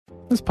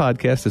This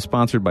podcast is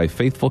sponsored by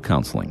Faithful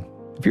Counseling.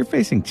 If you're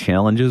facing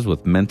challenges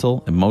with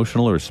mental,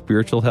 emotional, or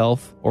spiritual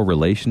health or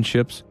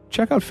relationships,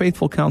 check out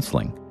Faithful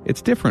Counseling.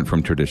 It's different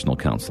from traditional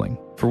counseling.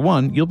 For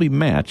one, you'll be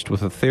matched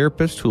with a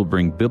therapist who will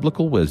bring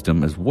biblical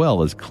wisdom as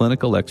well as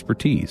clinical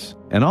expertise.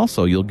 And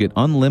also, you'll get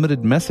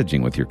unlimited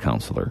messaging with your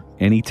counselor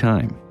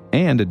anytime.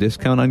 And a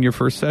discount on your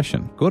first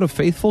session. Go to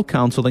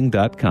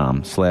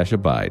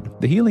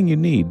faithfulcounseling.com/abide. The healing you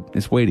need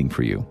is waiting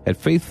for you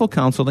at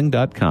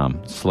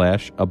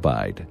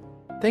faithfulcounseling.com/abide.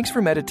 Thanks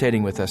for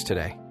meditating with us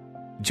today.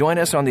 Join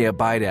us on the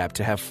Abide app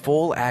to have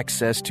full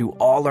access to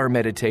all our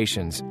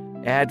meditations,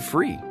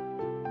 ad-free.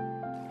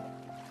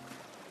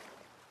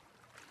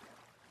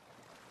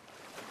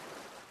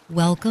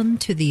 Welcome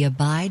to the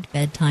Abide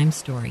Bedtime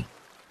Story,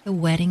 The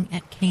Wedding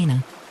at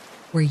Cana,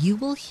 where you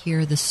will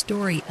hear the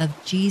story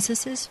of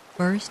Jesus'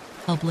 first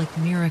public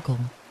miracle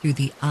through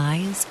the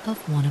eyes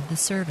of one of the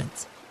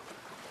servants.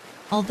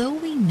 Although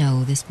we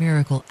know this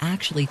miracle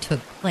actually took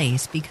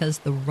place because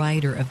the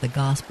writer of the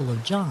Gospel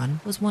of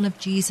John was one of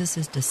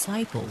Jesus'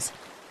 disciples,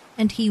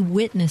 and he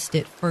witnessed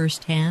it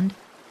firsthand,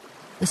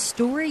 the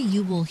story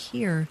you will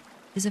hear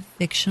is a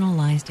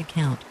fictionalized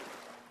account.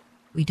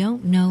 We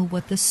don't know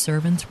what the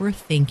servants were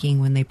thinking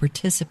when they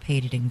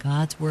participated in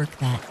God's work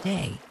that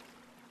day,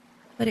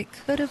 but it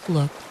could have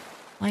looked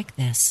like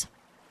this.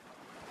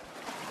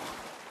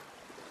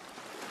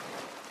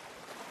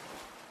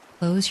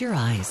 Close your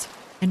eyes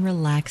and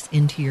relax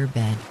into your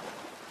bed.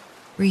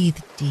 Breathe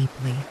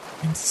deeply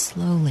and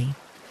slowly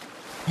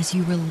as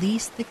you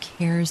release the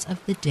cares of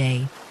the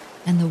day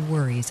and the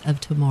worries of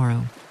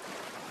tomorrow.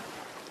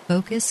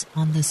 Focus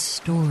on the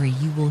story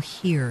you will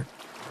hear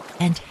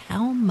and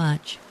how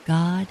much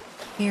God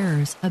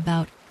cares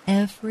about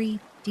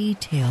every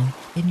detail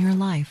in your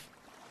life.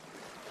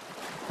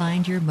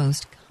 Find your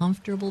most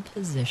comfortable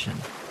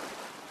position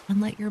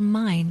and let your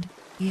mind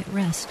be at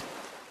rest.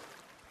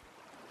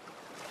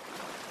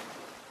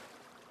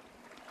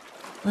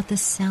 Let the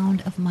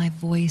sound of my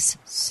voice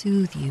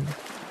soothe you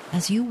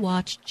as you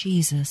watch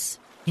Jesus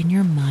in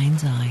your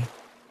mind's eye.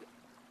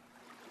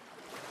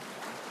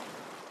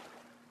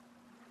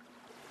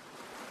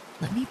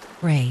 Let me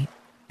pray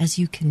as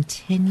you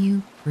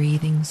continue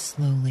breathing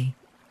slowly.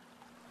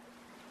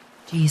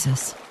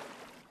 Jesus,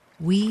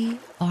 we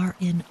are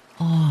in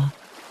awe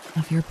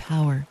of your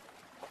power.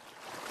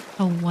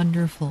 How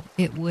wonderful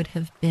it would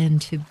have been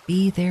to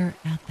be there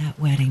at that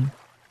wedding,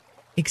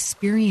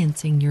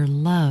 experiencing your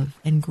love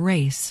and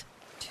grace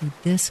to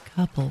this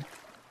couple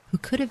who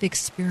could have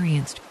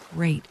experienced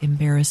great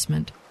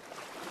embarrassment.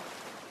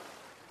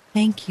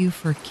 Thank you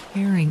for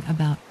caring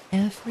about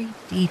every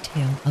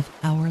detail of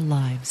our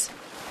lives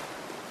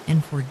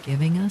and for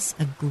giving us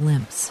a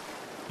glimpse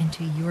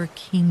into your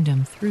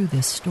kingdom through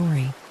this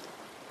story.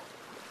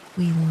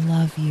 We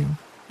love you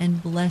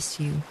and bless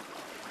you.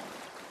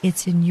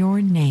 It's in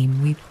your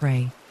name we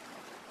pray.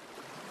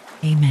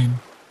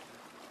 Amen.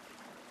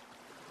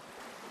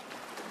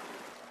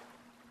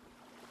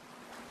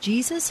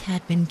 Jesus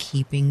had been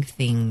keeping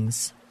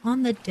things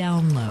on the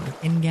down low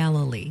in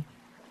Galilee,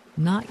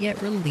 not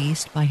yet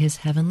released by his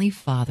heavenly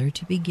Father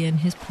to begin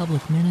his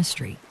public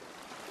ministry.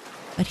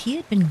 But he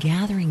had been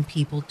gathering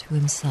people to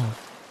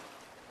himself,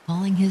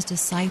 calling his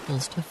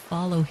disciples to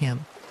follow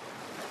him,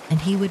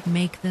 and he would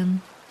make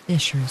them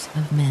fishers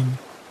of men.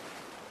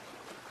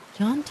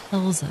 John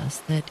tells us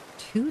that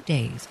 2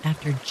 days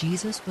after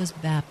Jesus was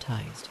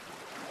baptized,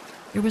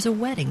 there was a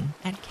wedding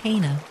at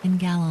Cana in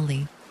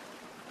Galilee.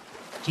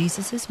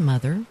 Jesus'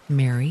 mother,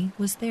 Mary,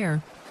 was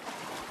there,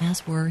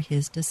 as were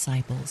his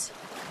disciples.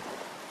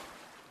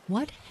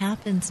 What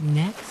happens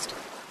next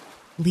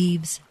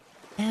leaves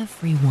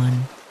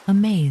everyone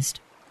amazed.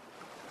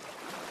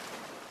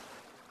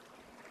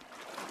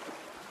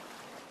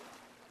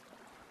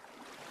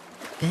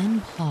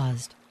 Ben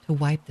paused to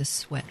wipe the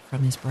sweat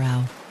from his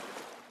brow.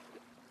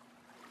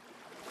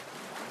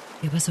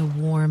 It was a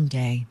warm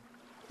day,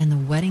 and the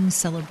wedding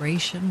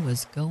celebration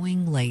was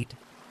going late,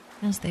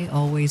 as they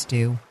always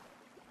do.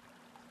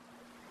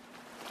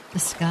 The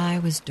sky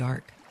was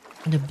dark,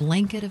 and a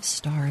blanket of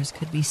stars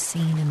could be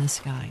seen in the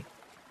sky.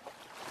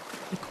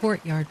 The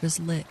courtyard was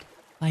lit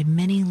by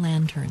many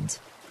lanterns,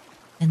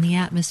 and the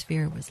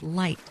atmosphere was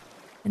light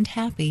and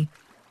happy.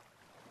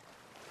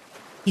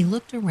 He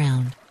looked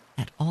around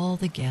at all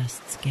the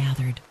guests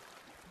gathered,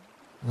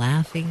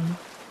 laughing,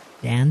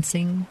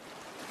 dancing,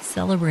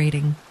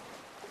 celebrating.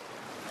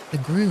 The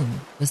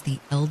groom was the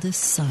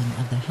eldest son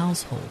of the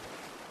household,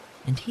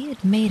 and he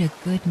had made a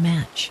good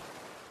match.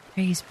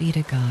 Praise be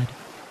to God.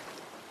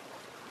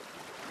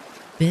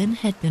 Ben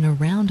had been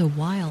around a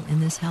while in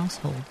this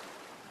household.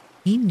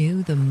 He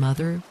knew the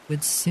mother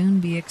would soon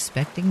be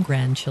expecting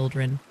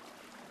grandchildren.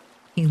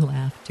 He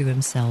laughed to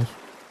himself,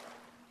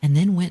 and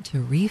then went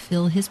to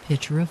refill his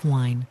pitcher of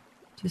wine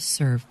to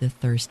serve the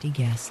thirsty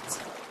guests.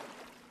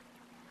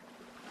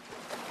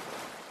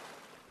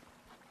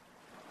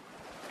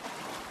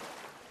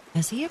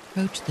 As he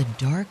approached the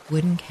dark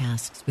wooden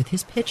casks with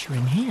his pitcher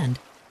in hand,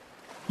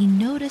 he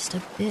noticed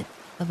a bit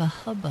of a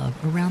hubbub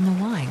around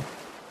the wine.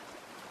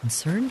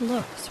 Concerned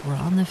looks were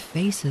on the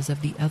faces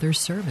of the other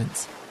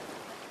servants.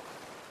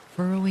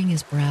 Furrowing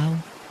his brow,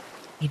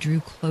 he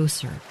drew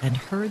closer and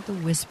heard the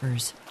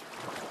whispers.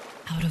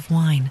 "Out of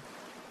wine.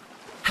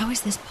 How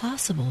is this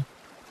possible?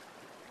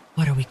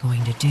 What are we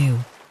going to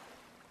do?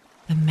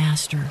 The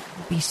master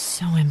will be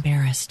so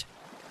embarrassed."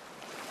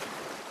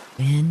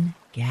 Ben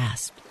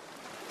gasped.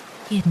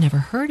 He had never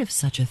heard of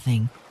such a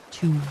thing.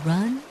 To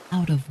run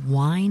out of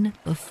wine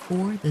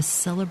before the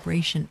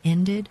celebration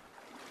ended?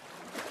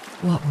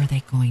 What were they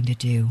going to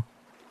do?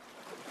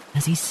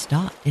 As he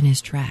stopped in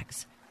his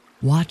tracks,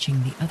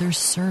 watching the other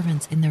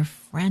servants in their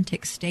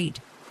frantic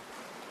state,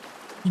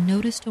 he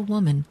noticed a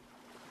woman,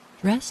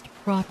 dressed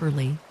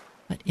properly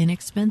but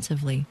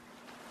inexpensively,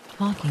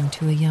 talking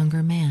to a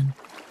younger man.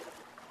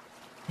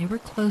 They were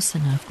close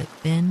enough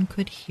that Ben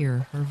could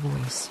hear her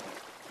voice.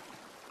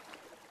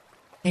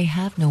 "They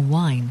have no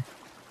wine,"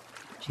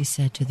 she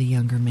said to the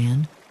younger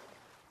man.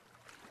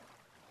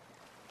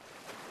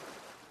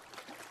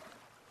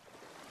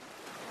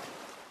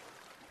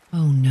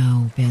 Oh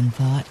no, Ben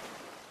thought.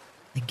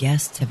 The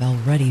guests have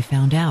already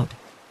found out.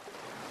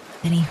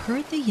 Then he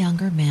heard the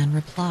younger man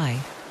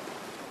reply,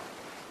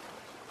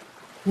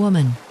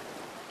 "Woman,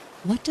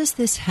 what does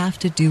this have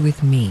to do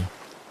with me?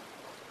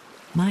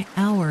 My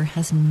hour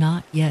has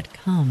not yet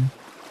come."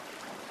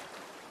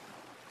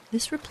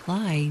 This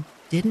reply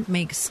didn't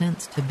make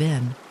sense to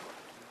Ben.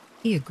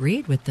 He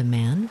agreed with the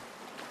man.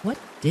 What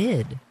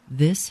did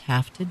this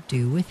have to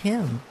do with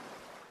him?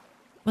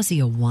 Was he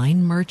a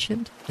wine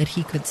merchant that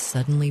he could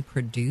suddenly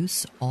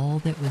produce all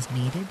that was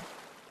needed?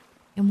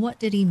 And what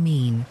did he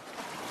mean,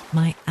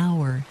 "My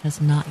hour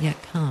has not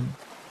yet come"?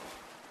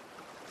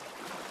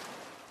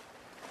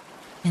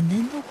 And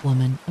then the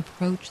woman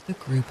approached the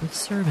group of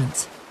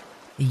servants,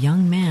 the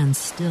young man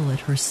still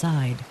at her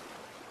side.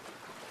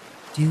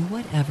 "Do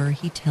whatever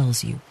he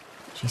tells you,"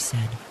 she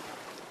said.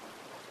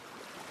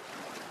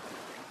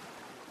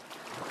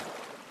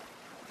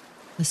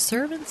 The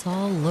servants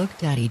all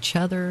looked at each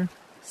other,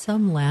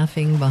 some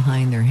laughing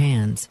behind their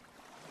hands.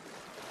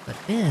 But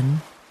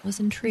Ben was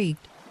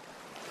intrigued.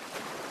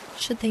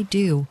 What should they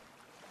do?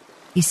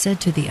 He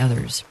said to the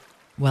others,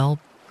 "Well,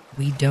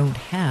 we don't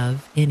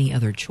have any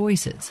other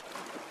choices.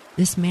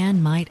 This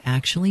man might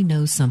actually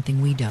know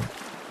something we don't.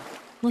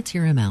 Let's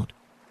hear him out."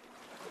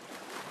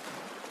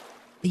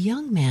 The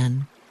young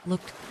man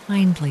looked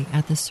kindly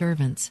at the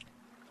servants,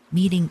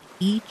 meeting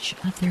each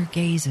of their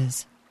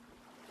gazes,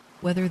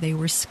 whether they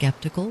were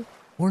skeptical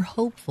or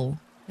hopeful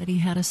that he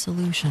had a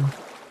solution.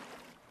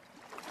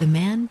 The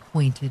man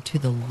pointed to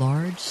the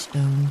large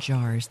stone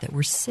jars that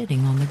were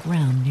sitting on the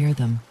ground near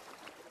them.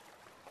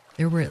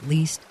 There were at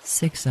least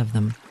 6 of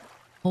them,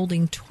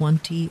 holding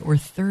 20 or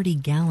 30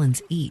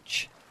 gallons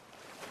each.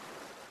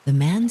 The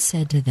man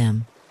said to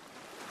them,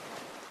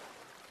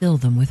 "Fill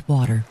them with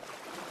water."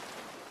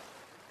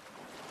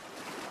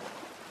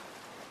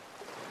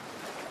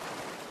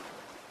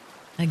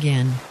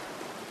 Again,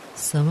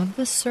 some of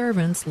the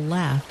servants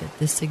laughed at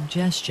this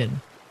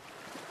suggestion.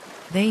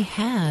 They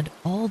had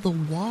all the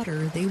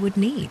water they would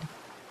need.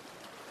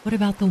 What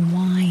about the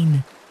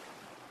wine?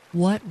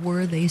 What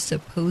were they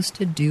supposed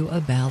to do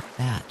about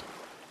that?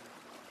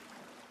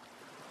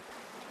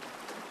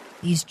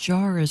 These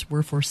jars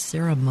were for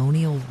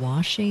ceremonial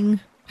washing?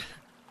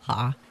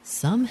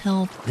 Some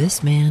help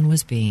this man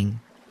was being.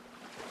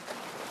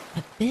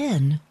 But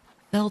Ben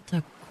felt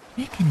a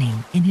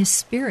quickening in his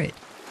spirit.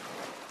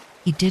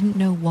 He didn't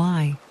know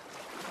why,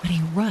 but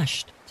he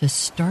rushed to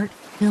start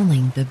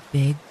filling the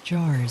big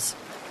jars.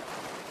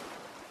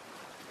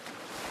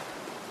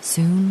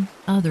 Soon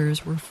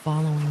others were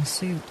following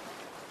suit.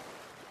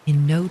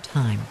 In no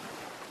time,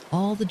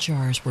 all the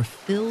jars were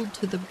filled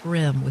to the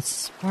brim with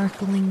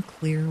sparkling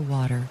clear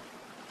water.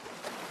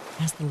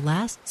 As the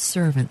last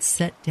servant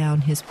set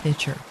down his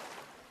pitcher,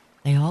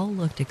 they all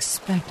looked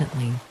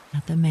expectantly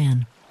at the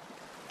man.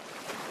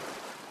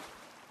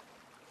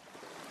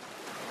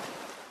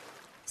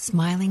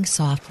 Smiling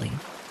softly,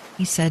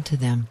 he said to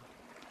them,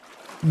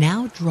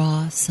 "Now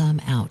draw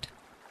some out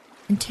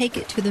and take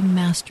it to the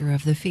master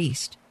of the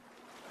feast."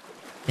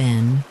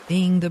 Ben,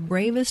 being the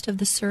bravest of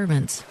the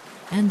servants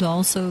and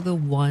also the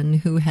one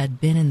who had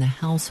been in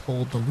the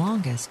household the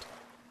longest,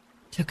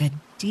 took a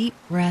deep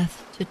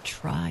breath to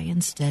try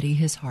and steady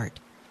his heart,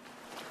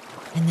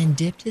 and then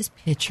dipped his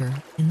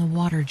pitcher in the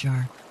water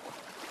jar.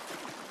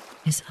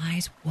 His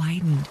eyes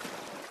widened.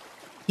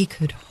 He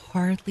could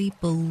hardly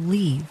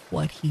believe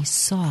what he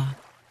saw.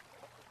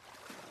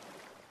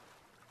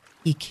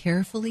 He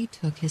carefully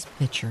took his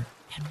pitcher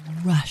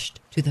and rushed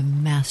to the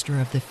master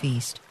of the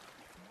feast.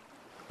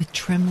 With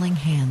trembling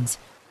hands,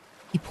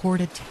 he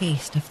poured a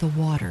taste of the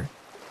water,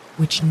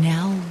 which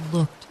now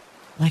looked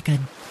like a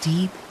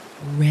deep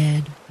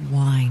red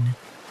wine,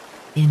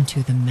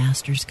 into the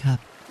master's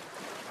cup.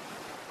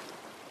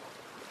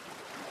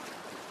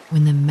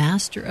 When the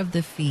master of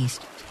the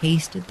feast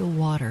tasted the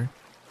water,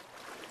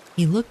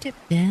 he looked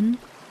at Ben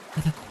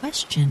with a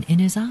question in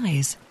his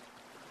eyes.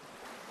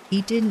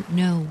 He didn't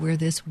know where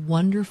this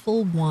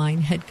wonderful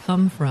wine had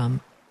come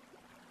from,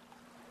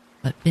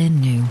 but Ben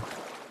knew.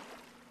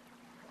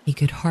 He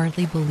could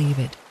hardly believe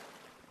it.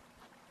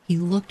 He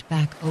looked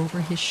back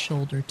over his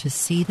shoulder to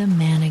see the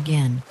man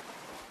again,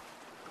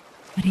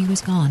 but he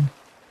was gone.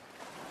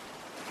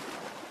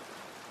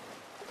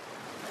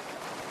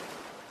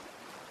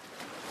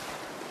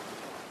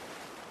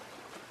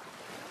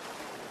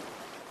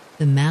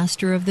 The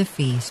master of the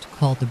feast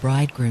called the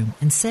bridegroom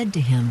and said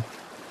to him,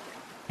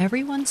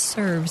 "Everyone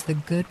serves the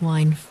good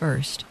wine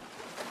first,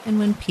 and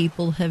when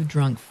people have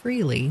drunk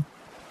freely,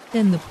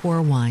 then the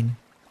poor wine.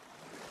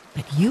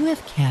 But you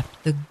have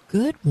kept the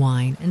good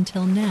wine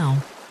until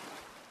now."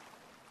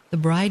 The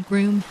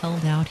bridegroom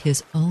held out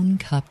his own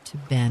cup to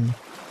Ben,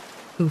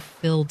 who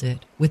filled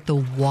it with the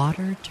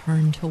water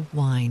turned to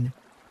wine,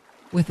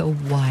 with a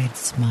wide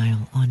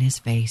smile on his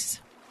face.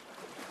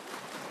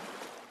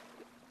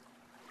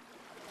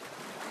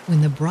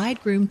 When the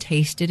bridegroom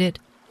tasted it,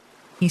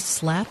 he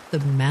slapped the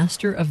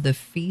master of the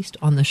feast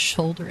on the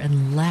shoulder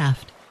and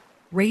laughed,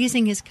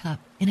 raising his cup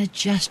in a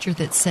gesture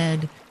that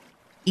said,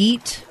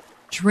 "Eat,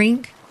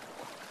 drink,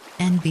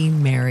 and be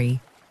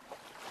merry."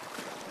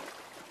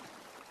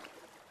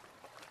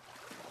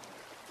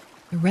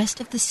 The rest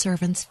of the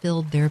servants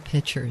filled their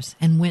pitchers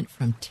and went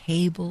from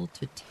table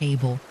to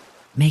table,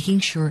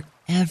 making sure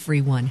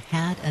everyone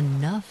had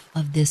enough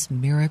of this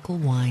miracle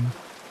wine.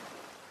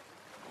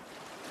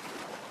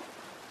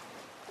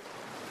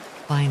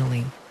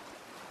 Finally,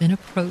 Ben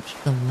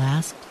approached the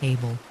last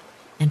table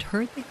and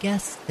heard the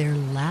guests there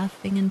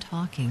laughing and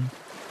talking.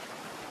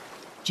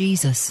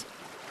 "Jesus,"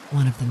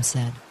 one of them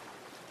said,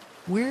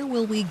 "where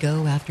will we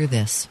go after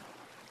this?"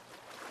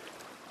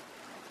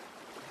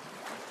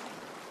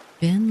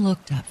 Ben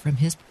looked up from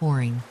his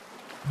pouring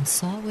and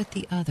saw with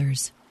the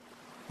others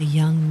the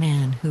young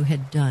man who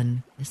had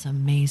done this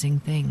amazing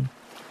thing.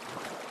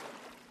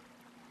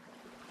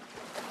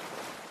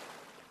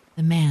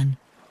 The man,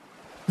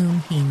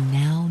 whom he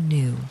now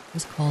knew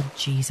was called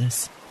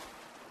Jesus,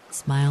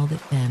 smiled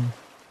at Ben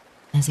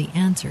as he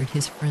answered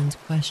his friend's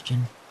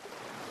question.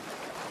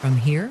 "From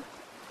here,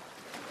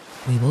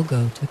 we will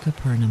go to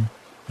Capernaum,"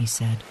 he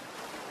said.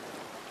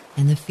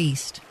 And the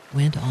feast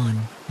went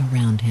on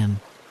around him.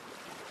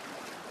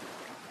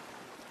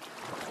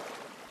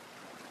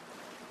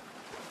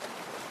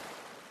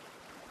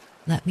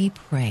 Let me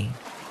pray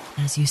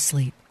as you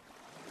sleep.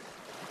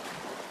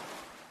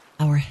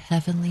 Our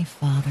Heavenly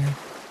Father,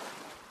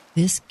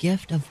 this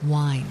gift of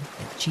wine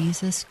that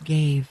Jesus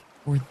gave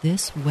for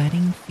this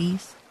wedding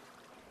feast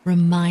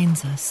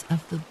reminds us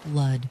of the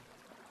blood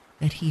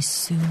that he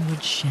soon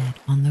would shed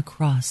on the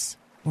cross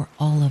for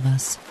all of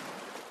us.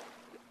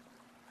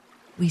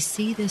 We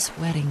see this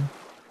wedding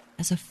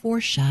as a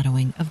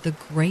foreshadowing of the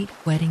great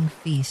wedding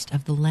feast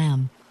of the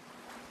Lamb,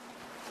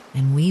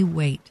 and we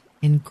wait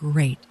in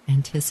great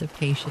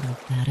anticipation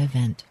of that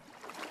event.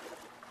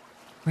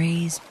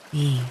 Praise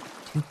be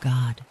to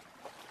God.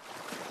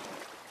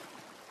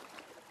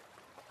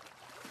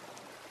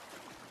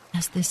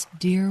 As this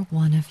dear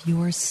one of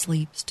yours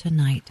sleeps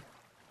tonight,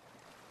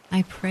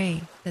 I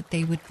pray that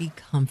they would be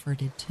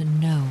comforted to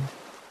know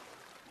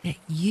that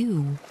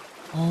you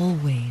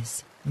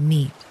always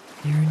meet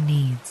their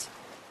needs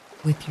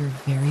with your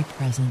very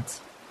presence.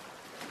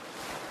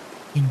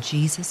 In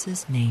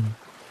Jesus' name,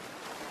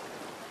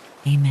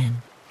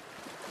 amen.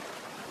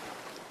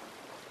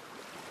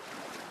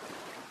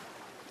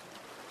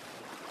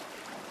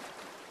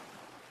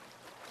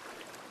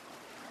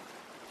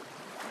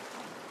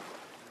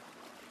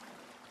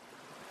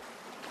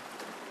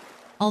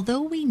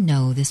 Although we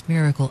know this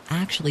miracle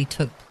actually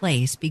took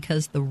place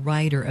because the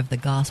writer of the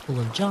Gospel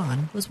of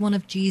John was one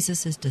of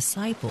Jesus'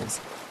 disciples,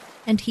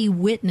 and he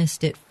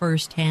witnessed it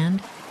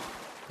firsthand,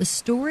 the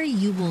story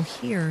you will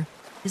hear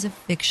is a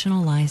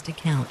fictionalized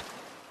account.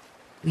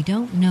 We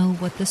don't know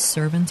what the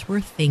servants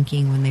were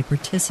thinking when they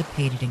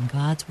participated in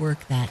God's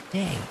work that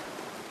day,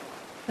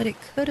 but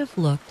it could have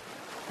looked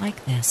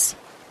like this.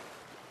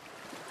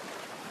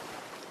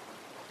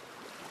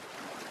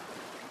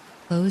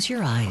 Close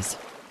your eyes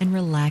and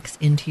relax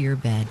into your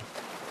bed.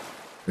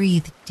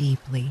 Breathe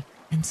deeply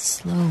and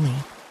slowly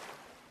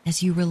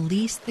as you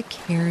release the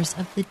cares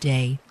of the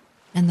day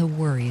and the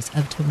worries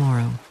of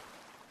tomorrow.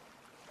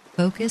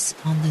 Focus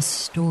on the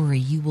story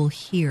you will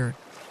hear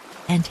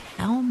and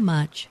how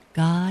much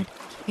God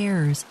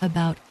cares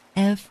about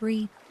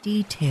every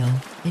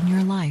detail in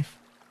your life.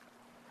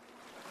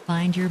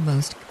 Find your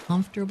most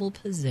comfortable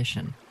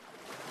position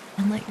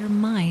and let your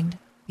mind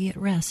be at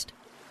rest.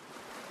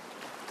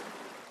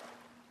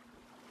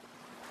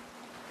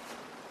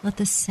 Let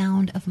the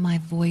sound of my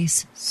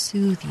voice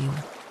soothe you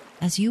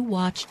as you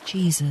watch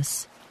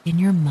Jesus in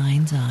your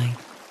mind's eye.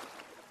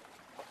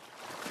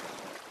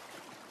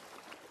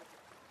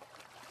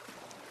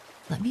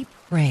 Let me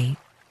pray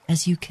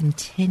as you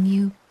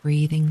continue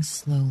breathing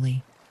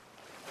slowly.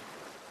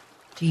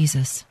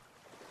 Jesus,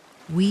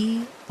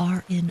 we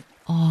are in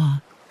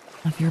awe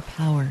of your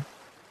power.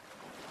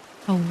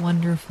 How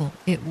wonderful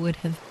it would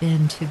have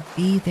been to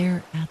be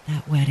there at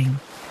that wedding,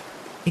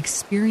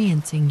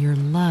 experiencing your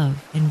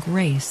love and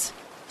grace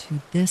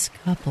to this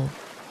couple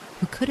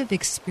who could have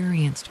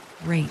experienced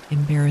great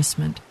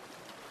embarrassment.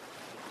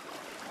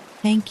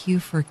 Thank you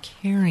for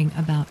caring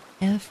about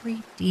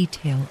every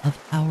detail of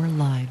our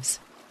lives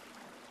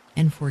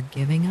and for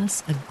giving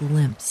us a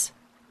glimpse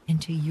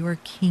into your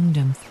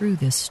kingdom through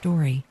this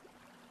story.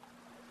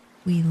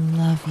 We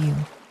love you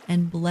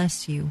and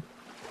bless you.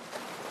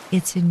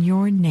 It's in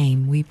your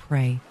name we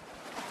pray.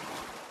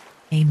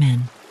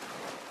 Amen.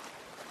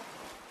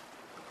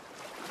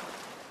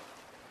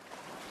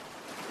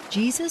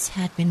 Jesus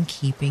had been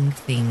keeping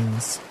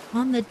things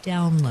on the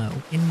down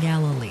low in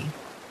Galilee,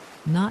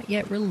 not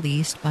yet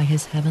released by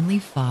his heavenly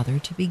Father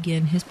to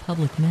begin his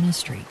public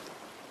ministry.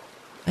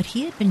 But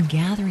he had been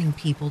gathering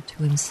people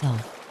to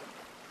himself,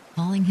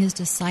 calling his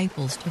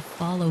disciples to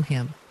follow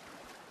him,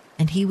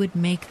 and he would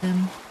make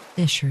them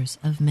fishers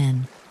of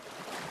men.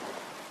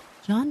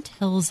 John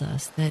tells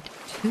us that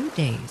 2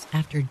 days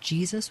after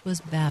Jesus was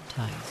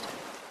baptized,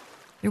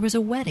 there was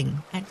a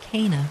wedding at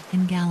Cana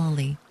in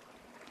Galilee.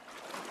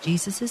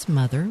 Jesus'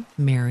 mother,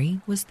 Mary,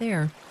 was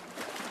there,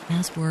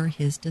 as were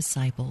his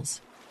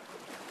disciples.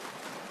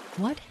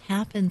 What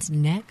happens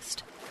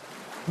next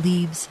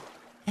leaves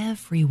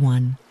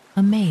everyone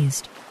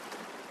amazed.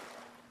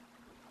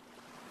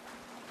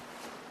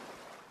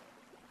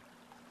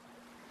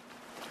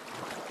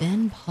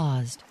 Ben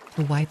paused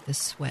to wipe the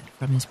sweat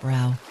from his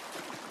brow.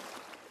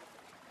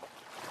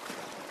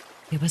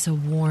 It was a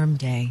warm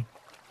day,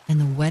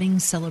 and the wedding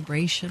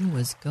celebration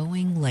was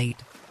going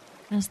late,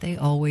 as they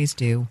always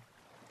do.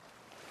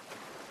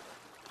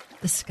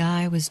 The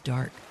sky was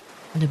dark,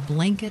 and a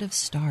blanket of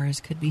stars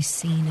could be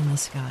seen in the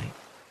sky.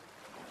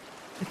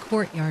 The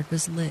courtyard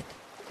was lit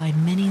by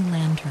many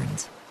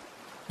lanterns,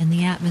 and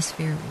the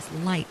atmosphere was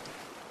light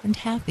and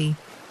happy.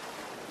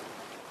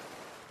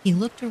 He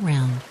looked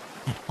around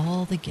at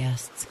all the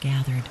guests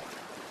gathered,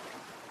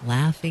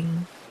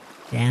 laughing,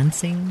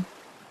 dancing,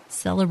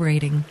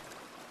 celebrating.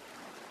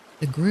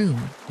 The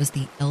groom was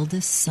the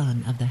eldest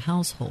son of the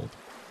household,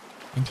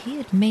 and he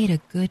had made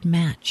a good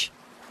match.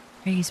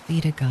 Praise be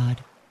to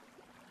God.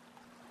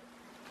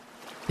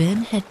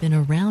 Ben had been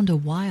around a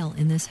while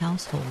in this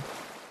household.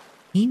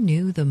 He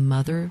knew the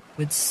mother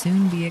would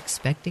soon be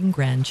expecting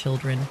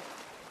grandchildren.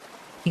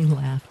 He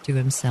laughed to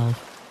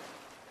himself,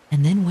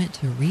 and then went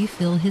to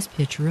refill his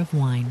pitcher of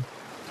wine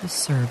to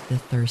serve the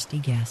thirsty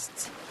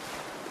guests.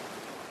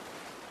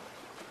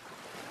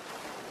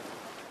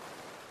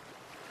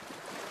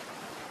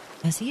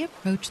 As he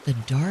approached the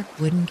dark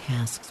wooden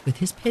casks with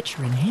his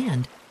pitcher in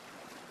hand,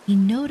 he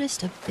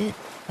noticed a bit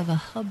of a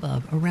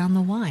hubbub around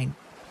the wine.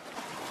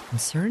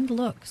 Concerned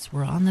looks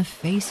were on the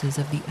faces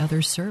of the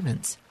other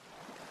servants.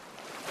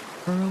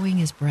 Furrowing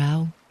his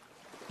brow,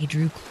 he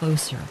drew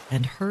closer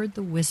and heard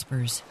the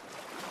whispers.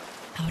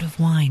 "Out of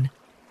wine.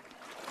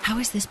 How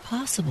is this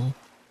possible?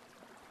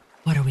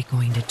 What are we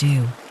going to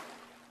do?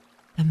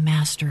 The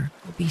master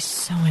will be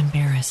so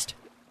embarrassed."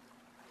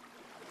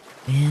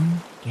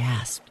 Ben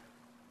gasped.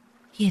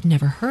 He had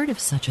never heard of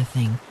such a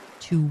thing.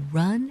 To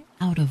run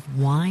out of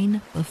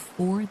wine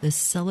before the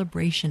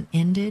celebration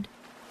ended?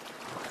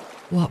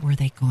 What were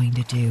they going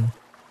to do?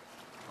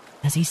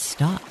 As he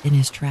stopped in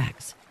his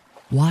tracks,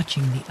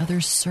 watching the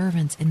other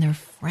servants in their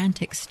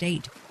frantic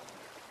state,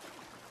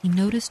 he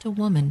noticed a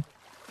woman,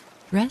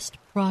 dressed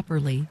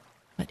properly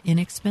but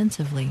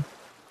inexpensively,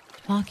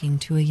 talking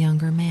to a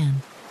younger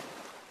man.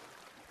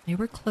 They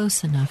were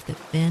close enough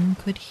that Ben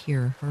could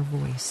hear her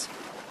voice.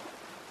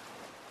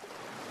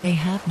 "They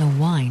have no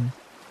wine,"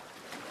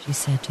 she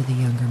said to the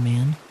younger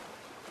man.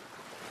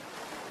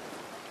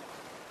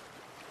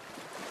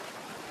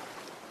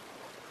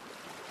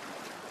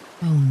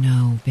 Oh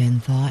no, Ben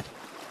thought.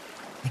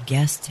 The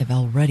guests have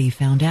already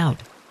found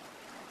out.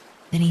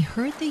 Then he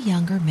heard the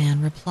younger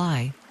man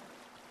reply,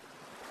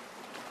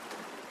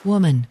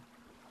 "Woman,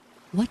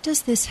 what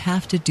does this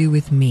have to do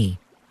with me?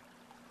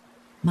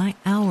 My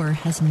hour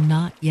has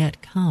not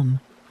yet come."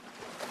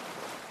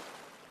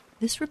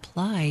 This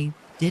reply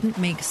didn't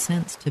make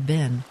sense to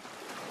Ben.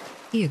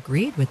 He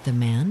agreed with the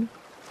man.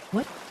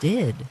 What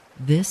did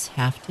this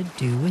have to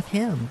do with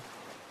him?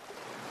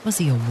 Was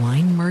he a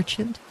wine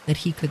merchant that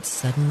he could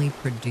suddenly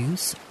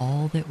produce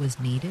all that was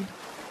needed?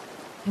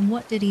 And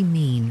what did he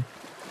mean,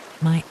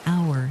 "My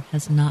hour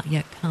has not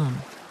yet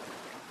come"?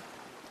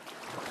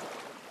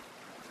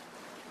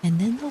 And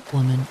then the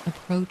woman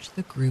approached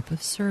the group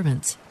of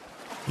servants,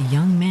 the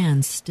young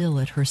man still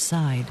at her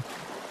side.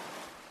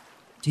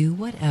 "Do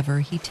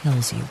whatever he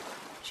tells you,"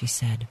 she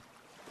said.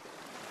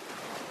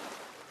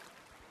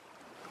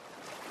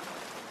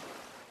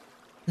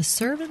 The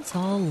servants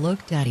all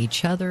looked at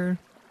each other,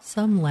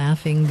 some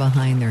laughing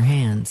behind their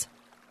hands.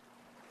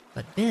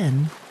 But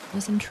Ben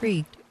was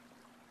intrigued.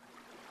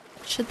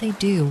 What should they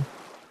do?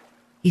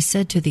 He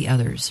said to the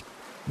others,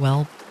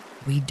 "Well,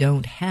 we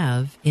don't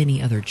have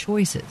any other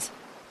choices.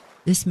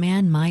 This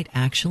man might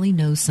actually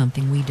know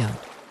something we don't.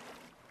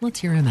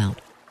 Let's hear him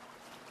out."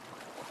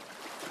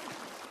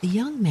 The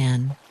young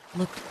man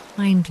looked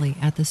kindly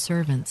at the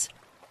servants,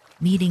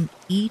 meeting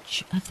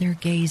each of their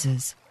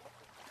gazes,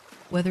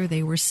 whether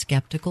they were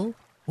skeptical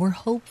or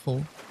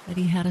hopeful that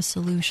he had a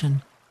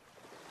solution.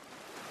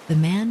 The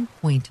man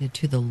pointed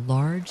to the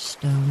large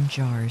stone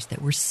jars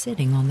that were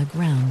sitting on the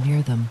ground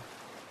near them.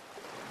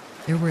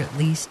 There were at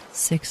least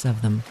 6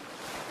 of them,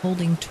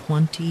 holding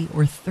 20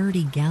 or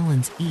 30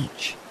 gallons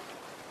each.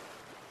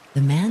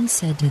 The man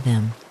said to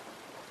them,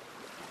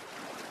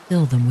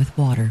 "Fill them with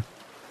water."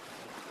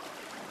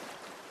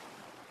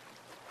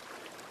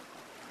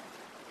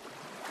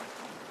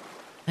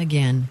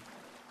 Again,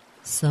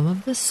 some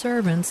of the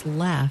servants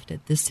laughed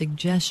at this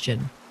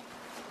suggestion.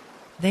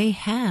 They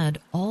had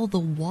all the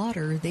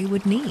water they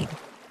would need.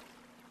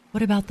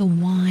 What about the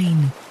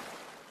wine?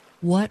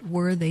 What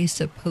were they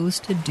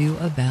supposed to do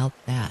about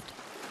that?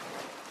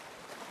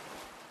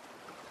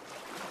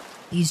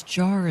 These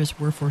jars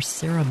were for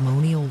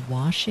ceremonial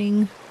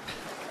washing.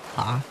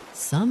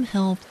 Some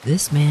help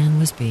this man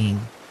was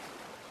being.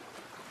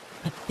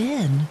 But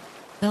Ben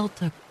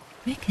felt a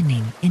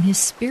quickening in his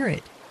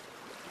spirit.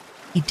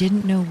 He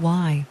didn't know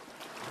why,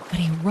 but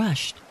he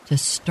rushed to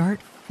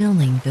start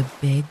filling the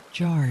big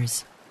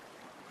jars.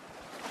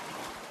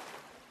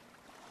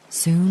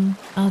 Soon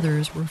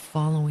others were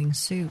following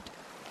suit.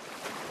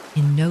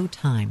 In no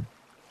time,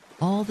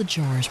 all the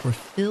jars were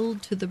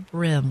filled to the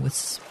brim with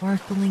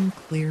sparkling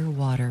clear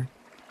water.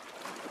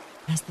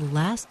 As the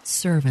last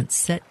servant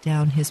set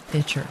down his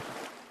pitcher,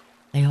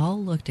 they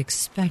all looked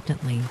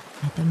expectantly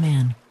at the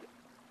man.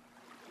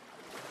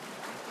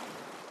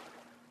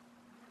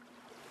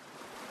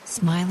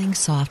 Smiling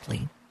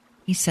softly,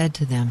 he said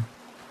to them,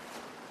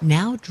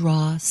 "Now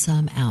draw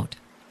some out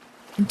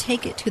and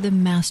take it to the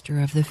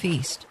master of the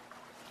feast."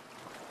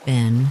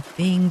 Ben,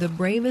 being the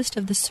bravest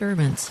of the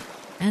servants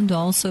and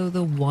also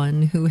the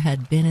one who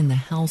had been in the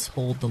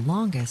household the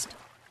longest,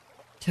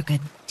 took a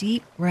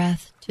deep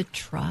breath to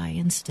try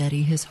and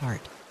steady his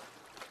heart,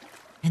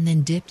 and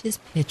then dipped his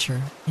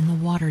pitcher in the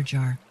water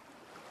jar.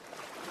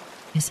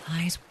 His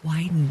eyes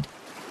widened.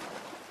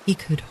 He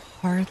could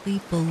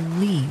hardly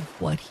believe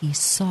what he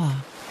saw.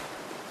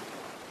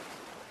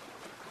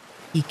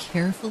 He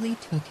carefully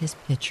took his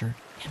pitcher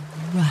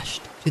and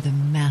rushed to the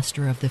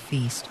master of the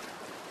feast.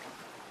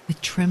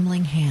 With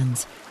trembling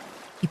hands,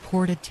 he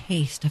poured a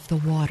taste of the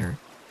water,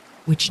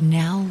 which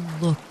now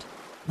looked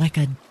like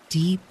a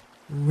deep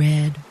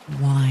red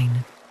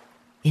wine,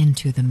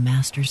 into the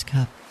master's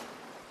cup.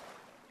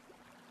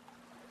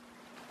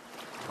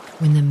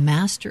 When the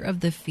master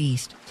of the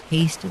feast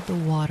tasted the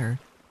water,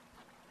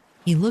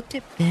 he looked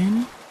at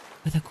Ben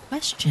with a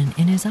question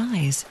in his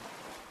eyes.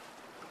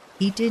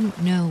 He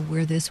didn't know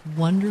where this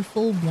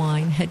wonderful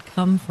wine had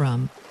come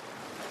from,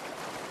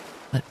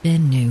 but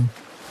Ben knew.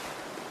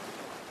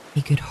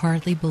 He could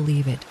hardly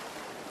believe it.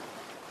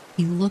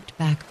 He looked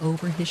back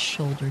over his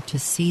shoulder to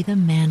see the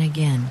man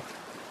again,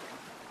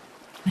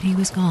 but he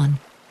was gone.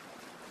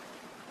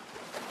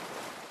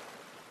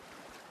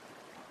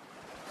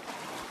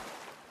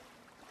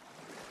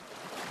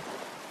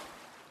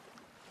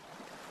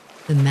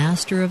 The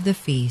master of the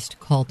feast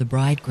called the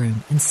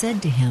bridegroom and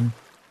said to him,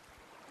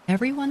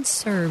 "Everyone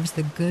serves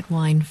the good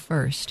wine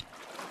first,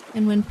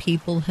 and when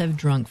people have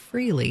drunk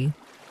freely,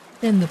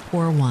 then the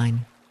poor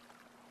wine.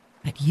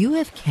 But you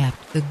have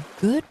kept the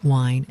good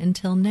wine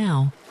until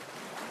now."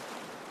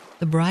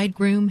 The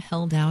bridegroom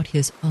held out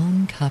his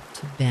own cup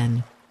to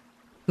Ben,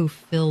 who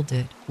filled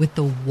it with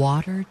the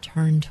water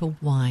turned to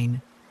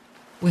wine,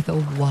 with a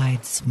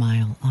wide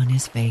smile on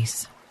his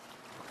face.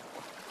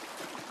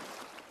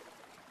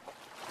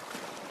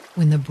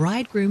 When the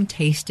bridegroom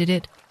tasted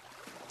it,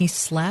 he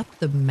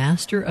slapped the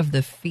master of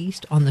the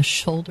feast on the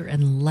shoulder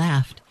and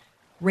laughed,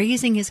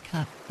 raising his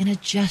cup in a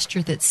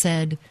gesture that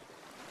said,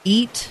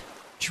 "Eat,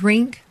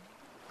 drink,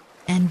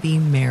 and be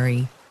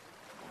merry."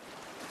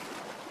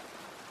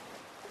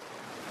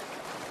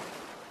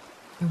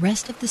 The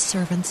rest of the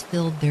servants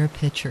filled their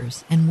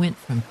pitchers and went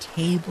from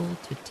table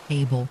to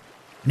table,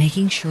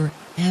 making sure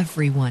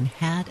everyone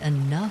had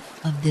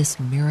enough of this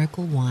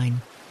miracle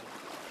wine.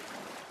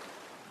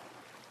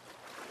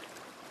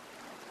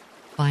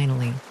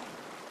 Finally,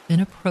 Ben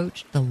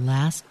approached the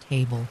last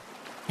table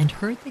and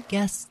heard the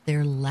guests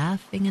there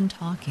laughing and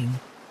talking.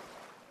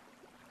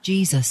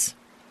 "Jesus,"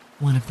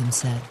 one of them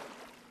said,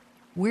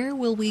 "where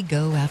will we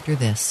go after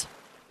this?"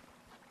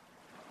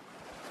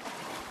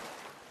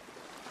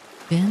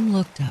 Ben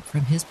looked up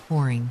from his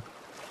pouring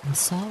and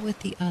saw with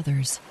the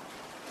others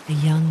the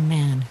young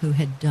man who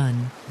had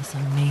done this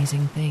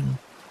amazing thing.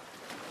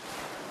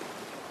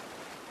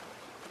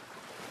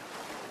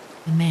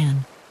 The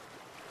man,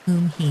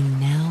 whom he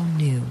now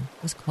knew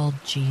was called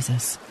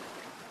Jesus,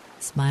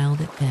 smiled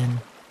at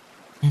Ben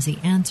as he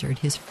answered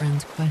his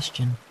friend's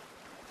question.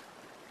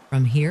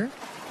 "From here,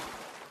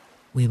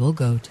 we will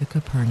go to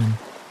Capernaum,"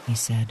 he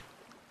said.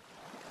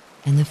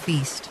 And the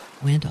feast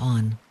went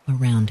on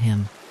around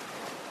him.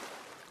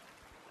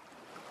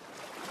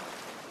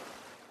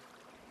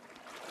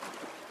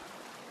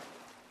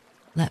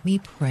 Let me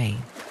pray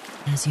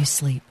as you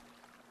sleep.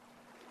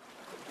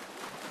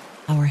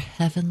 Our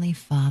Heavenly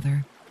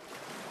Father,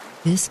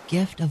 this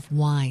gift of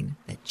wine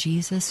that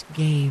Jesus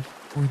gave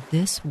for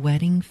this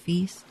wedding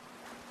feast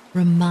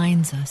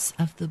reminds us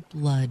of the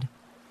blood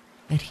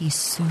that he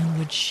soon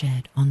would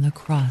shed on the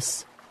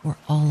cross for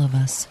all of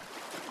us.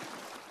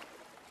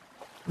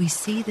 We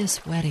see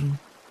this wedding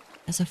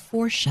as a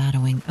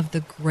foreshadowing of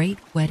the great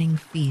wedding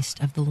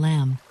feast of the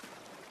Lamb.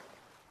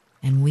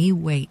 And we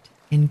wait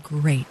in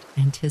great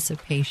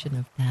anticipation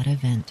of that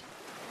event.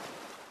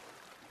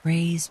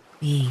 Praise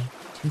be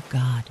to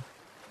God.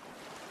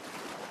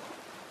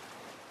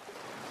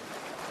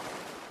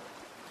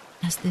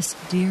 As this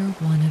dear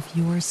one of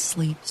yours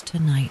sleeps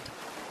tonight,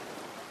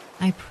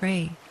 I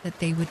pray that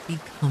they would be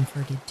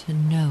comforted to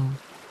know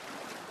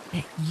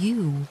that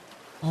you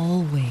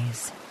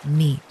always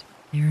meet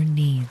their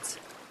needs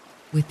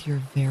with your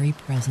very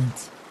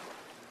presence.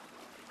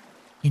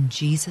 In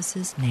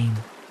Jesus' name,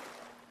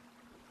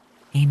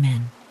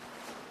 amen.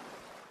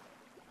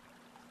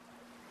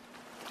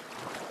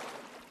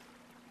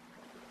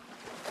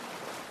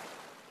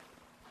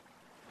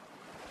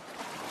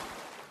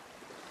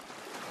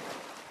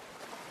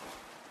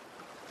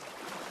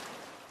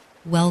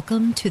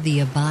 Welcome to the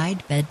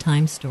Abide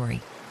Bedtime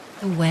Story,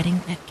 The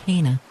Wedding at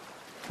Cana,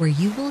 where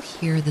you will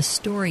hear the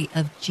story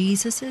of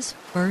Jesus'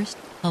 first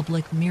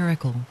public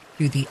miracle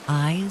through the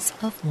eyes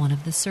of one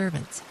of the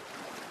servants.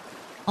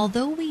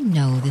 Although we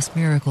know this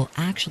miracle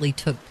actually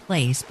took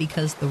place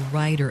because the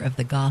writer of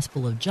the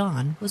Gospel of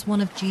John was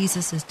one of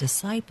Jesus'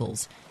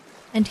 disciples,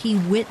 and he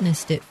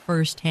witnessed it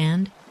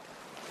firsthand,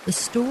 the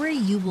story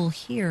you will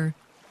hear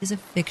is a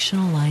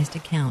fictionalized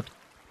account.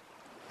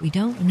 We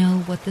don't know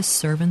what the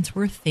servants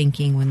were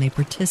thinking when they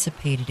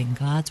participated in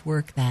God's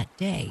work that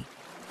day,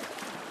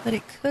 but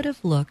it could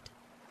have looked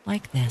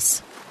like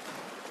this.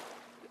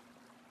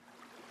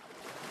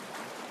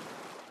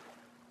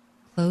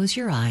 Close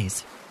your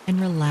eyes and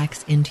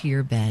relax into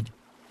your bed.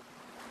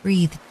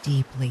 Breathe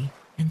deeply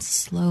and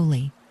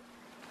slowly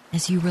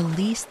as you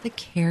release the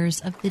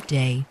cares of the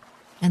day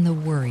and the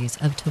worries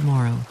of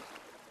tomorrow.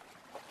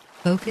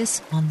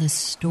 Focus on the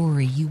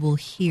story you will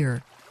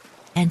hear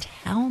and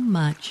how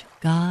much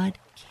God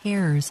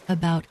cares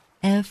about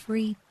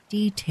every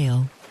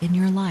detail in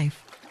your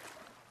life.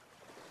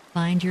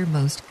 Find your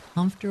most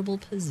comfortable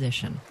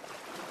position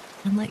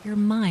and let your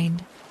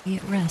mind be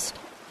at rest.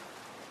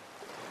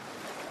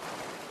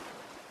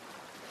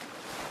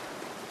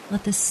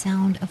 Let the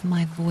sound of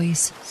my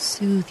voice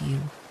soothe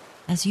you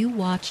as you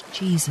watch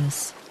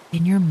Jesus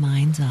in your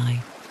mind's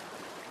eye.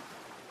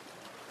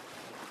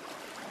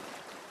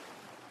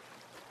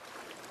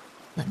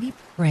 Let me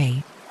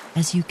pray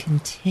as you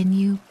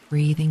continue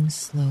breathing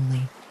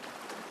slowly.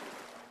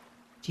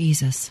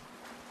 Jesus,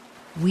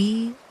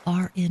 we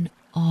are in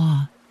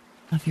awe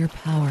of your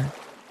power.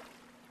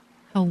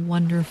 How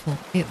wonderful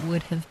it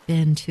would have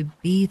been to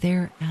be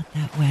there at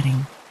that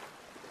wedding,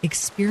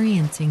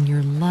 experiencing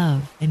your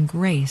love and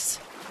grace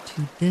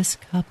to this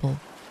couple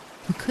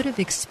who could have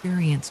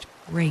experienced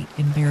great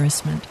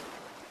embarrassment.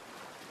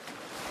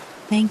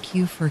 Thank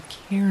you for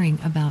caring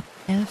about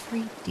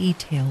every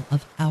detail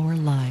of our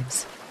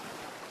lives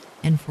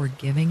and for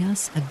giving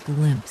us a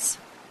glimpse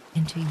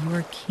into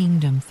your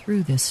kingdom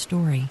through this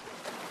story.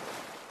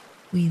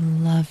 We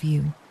love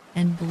you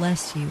and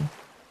bless you.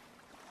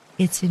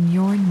 It's in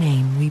your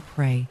name we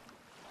pray.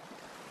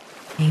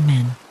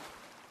 Amen.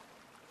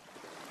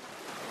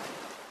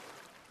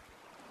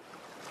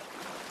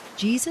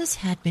 Jesus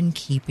had been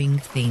keeping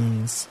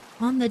things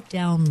on the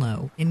down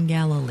low in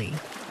Galilee,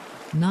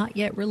 not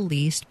yet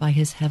released by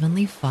his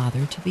heavenly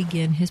Father to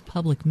begin his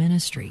public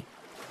ministry.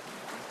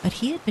 But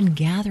he had been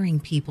gathering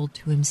people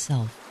to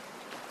himself,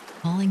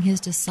 calling his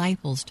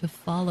disciples to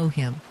follow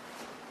him,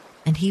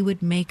 and he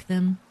would make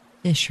them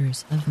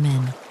fishers of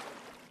men.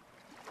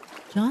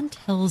 John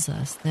tells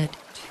us that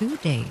 2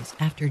 days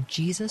after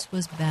Jesus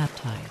was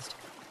baptized,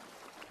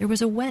 there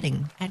was a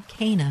wedding at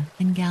Cana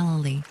in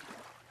Galilee.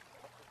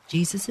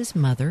 Jesus'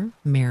 mother,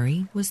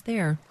 Mary, was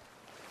there,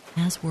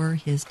 as were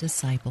his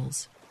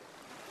disciples.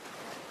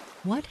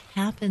 What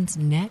happens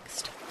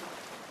next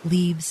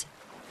leaves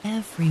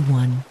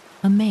everyone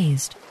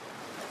amazed.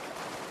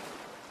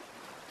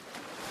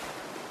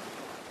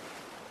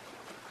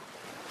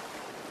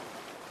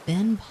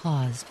 Ben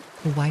paused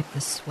to wipe the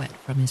sweat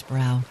from his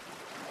brow.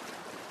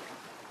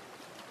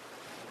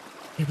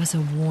 It was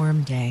a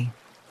warm day,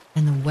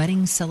 and the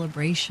wedding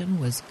celebration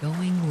was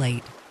going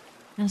late,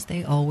 as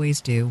they always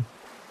do.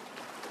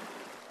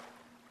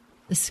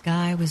 The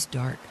sky was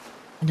dark,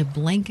 and a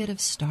blanket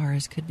of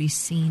stars could be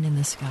seen in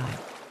the sky.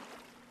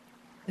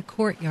 The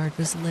courtyard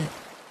was lit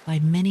by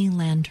many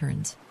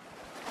lanterns,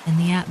 and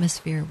the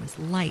atmosphere was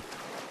light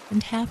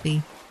and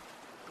happy.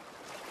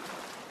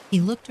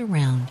 He looked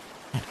around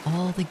at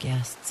all the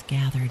guests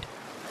gathered,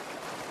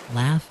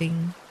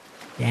 laughing,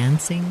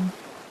 dancing,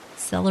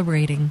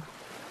 celebrating.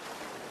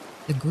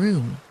 The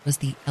groom was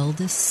the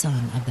eldest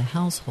son of the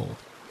household,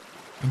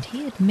 and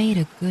he had made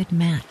a good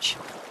match.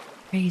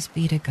 Praise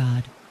be to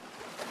God.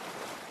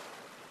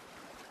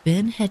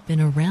 Ben had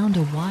been around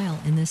a while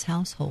in this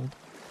household.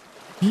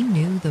 He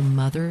knew the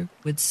mother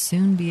would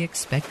soon be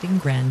expecting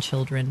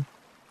grandchildren.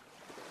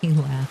 He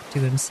laughed to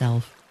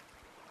himself,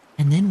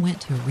 and then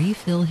went to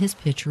refill his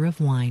pitcher of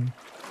wine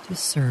to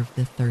serve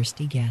the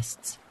thirsty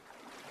guests.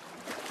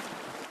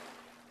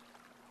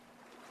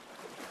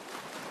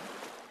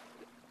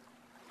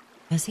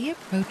 As he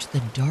approached the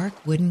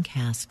dark wooden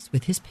casks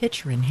with his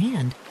pitcher in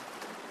hand,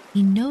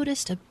 he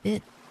noticed a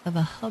bit of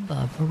a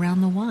hubbub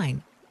around the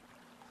wine.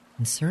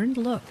 Concerned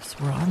looks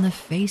were on the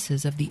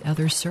faces of the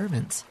other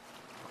servants.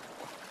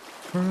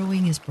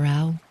 Furrowing his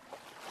brow,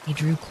 he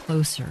drew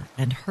closer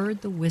and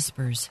heard the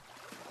whispers.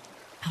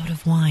 "Out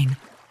of wine.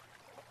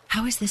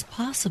 How is this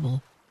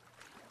possible?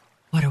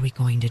 What are we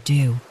going to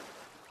do?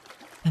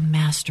 The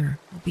master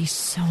will be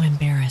so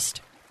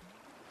embarrassed."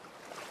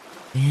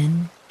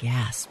 Ben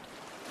gasped.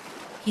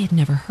 He had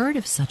never heard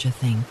of such a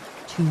thing.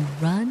 To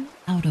run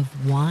out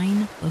of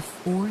wine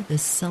before the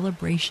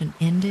celebration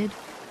ended?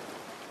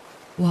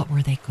 What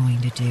were they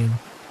going to do?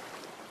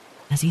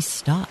 As he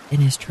stopped in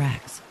his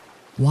tracks,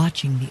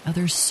 watching the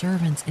other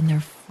servants in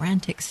their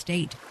frantic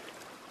state,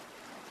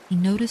 he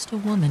noticed a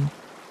woman,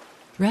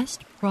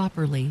 dressed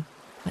properly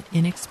but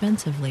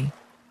inexpensively,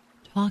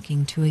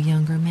 talking to a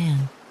younger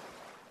man.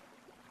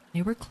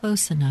 They were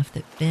close enough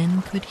that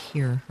Ben could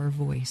hear her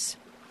voice.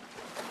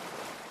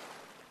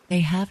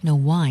 "They have no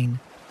wine,"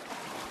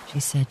 she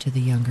said to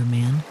the younger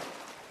man.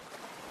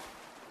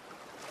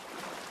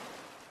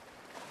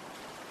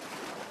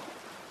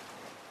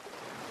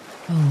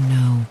 "Oh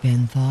no,"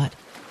 Ben thought.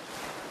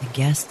 "The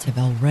guests have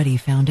already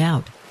found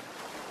out."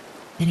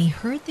 Then he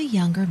heard the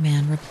younger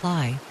man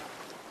reply,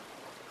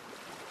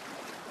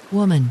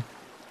 "Woman,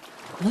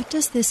 what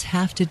does this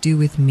have to do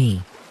with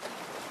me?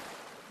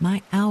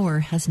 My hour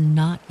has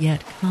not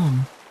yet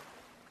come."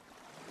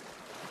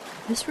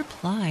 This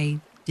reply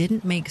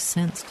didn't make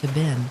sense to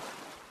Ben.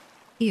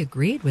 He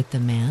agreed with the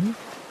man.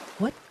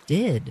 What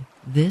did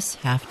this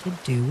have to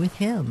do with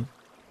him?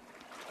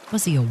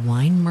 Was he a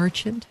wine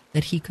merchant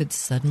that he could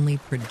suddenly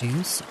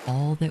produce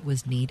all that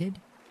was needed?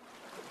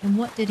 And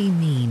what did he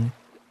mean,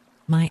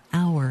 "My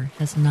hour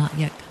has not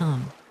yet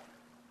come"?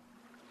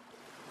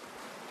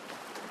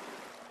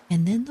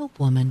 And then the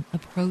woman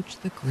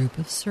approached the group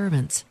of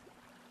servants,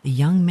 the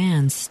young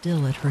man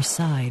still at her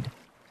side.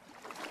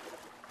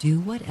 "Do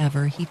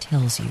whatever he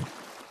tells you,"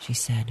 she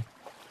said.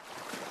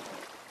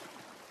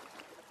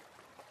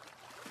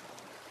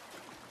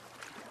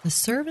 The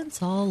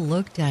servants all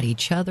looked at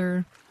each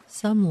other,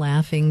 some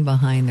laughing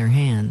behind their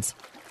hands.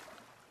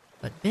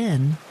 But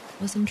Ben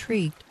was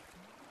intrigued.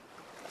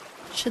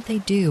 What should they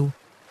do?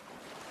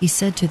 He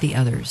said to the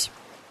others,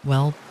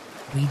 "Well,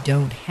 we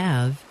don't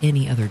have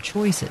any other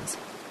choices.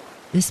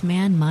 This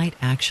man might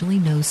actually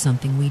know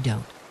something we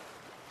don't.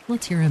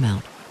 Let's hear him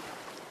out."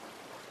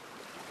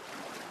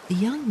 The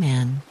young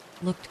man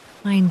looked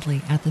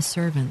kindly at the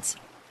servants,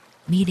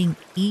 meeting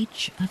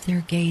each of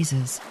their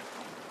gazes,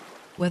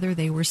 whether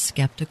they were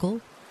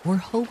skeptical or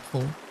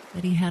hopeful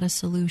that he had a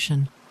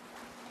solution.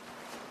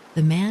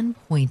 The man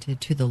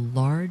pointed to the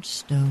large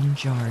stone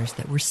jars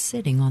that were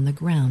sitting on the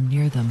ground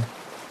near them.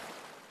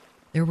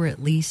 There were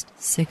at least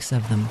 6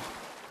 of them,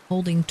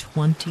 holding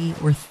 20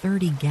 or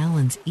 30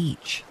 gallons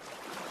each.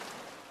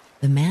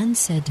 The man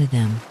said to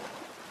them,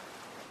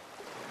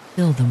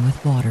 "Fill them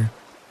with water."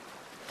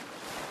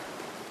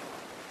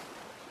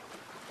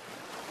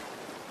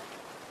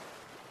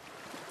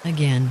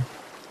 Again,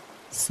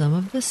 some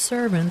of the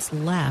servants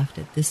laughed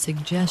at this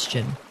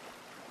suggestion.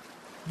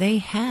 They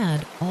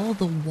had all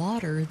the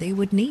water they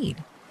would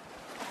need.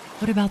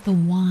 What about the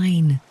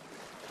wine?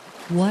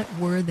 What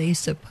were they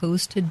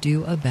supposed to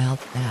do about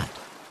that?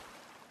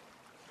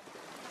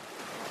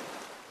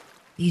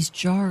 These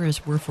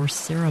jars were for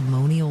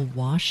ceremonial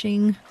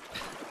washing?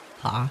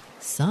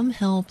 Some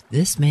help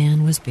this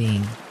man was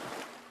being.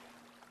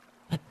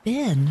 But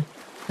Ben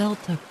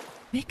felt a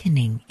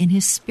quickening in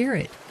his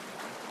spirit.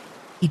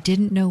 He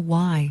didn't know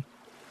why,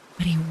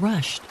 but he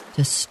rushed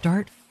to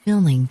start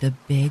filling the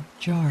big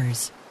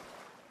jars.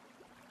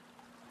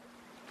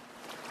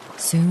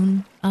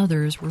 Soon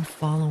others were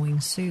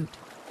following suit.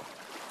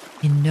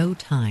 In no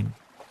time,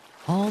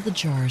 all the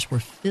jars were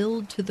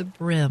filled to the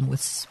brim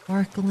with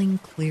sparkling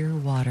clear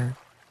water.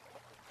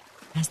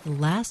 As the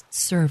last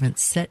servant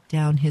set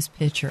down his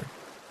pitcher,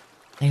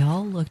 they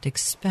all looked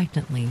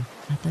expectantly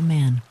at the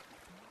man.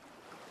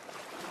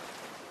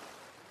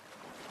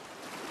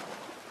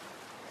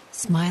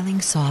 Smiling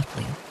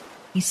softly,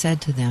 he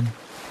said to them,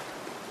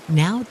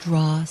 "Now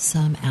draw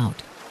some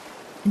out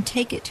and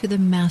take it to the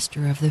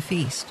master of the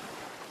feast."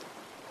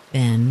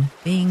 Ben,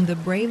 being the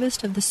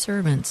bravest of the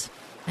servants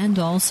and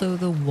also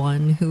the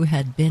one who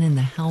had been in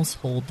the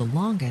household the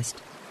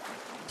longest,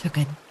 took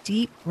a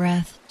deep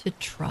breath to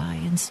try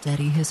and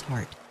steady his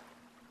heart,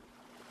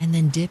 and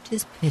then dipped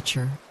his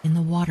pitcher in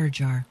the water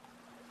jar.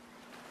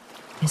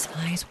 His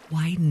eyes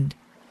widened.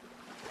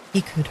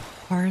 He could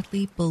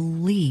hardly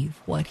believe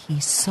what he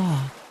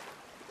saw.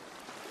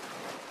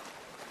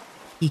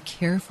 He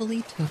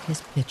carefully took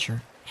his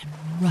pitcher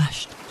and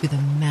rushed to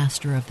the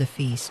master of the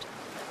feast.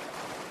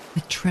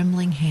 With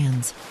trembling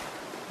hands,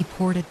 he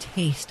poured a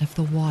taste of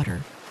the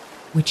water,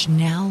 which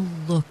now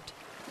looked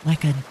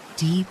like a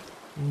deep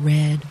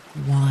red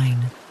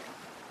wine,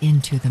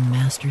 into the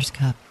master's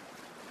cup.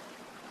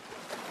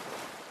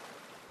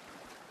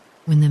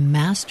 When the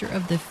master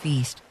of the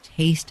feast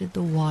tasted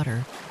the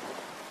water,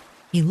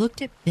 he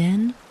looked at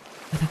Ben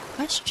with a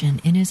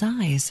question in his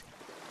eyes.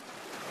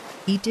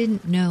 He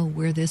didn't know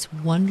where this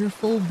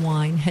wonderful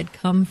wine had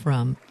come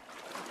from,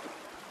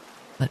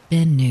 But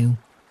Ben knew.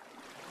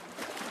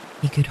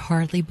 He could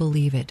hardly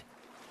believe it.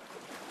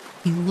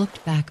 He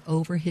looked back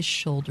over his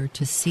shoulder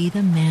to see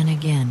the man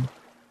again,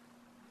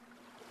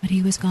 but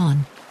he was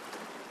gone.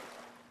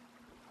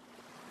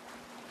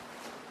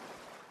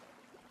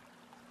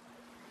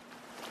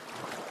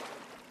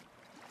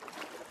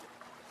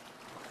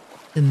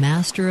 The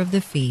master of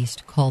the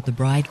feast called the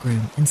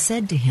bridegroom and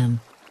said to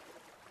him,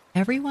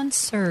 "Everyone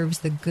serves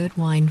the good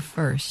wine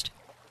first,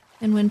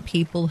 and when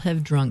people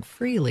have drunk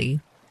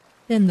freely,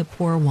 then the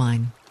poor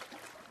wine.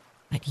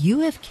 But you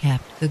have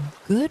kept the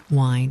good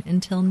wine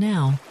until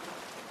now."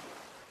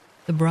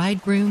 The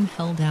bridegroom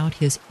held out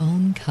his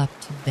own cup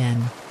to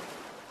Ben,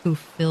 who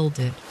filled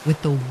it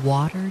with the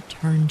water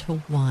turned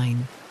to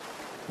wine,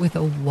 with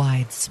a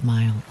wide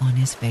smile on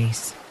his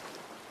face.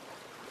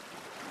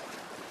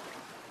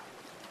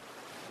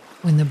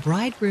 When the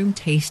bridegroom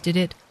tasted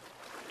it,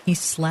 he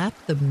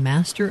slapped the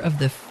master of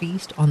the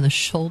feast on the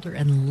shoulder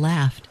and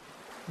laughed,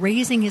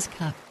 raising his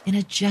cup in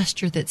a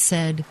gesture that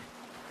said,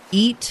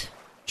 "Eat,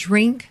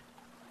 drink,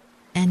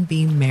 and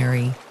be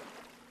merry."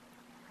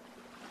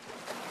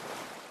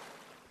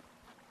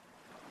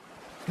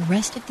 The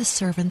rest of the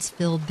servants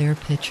filled their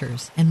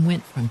pitchers and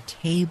went from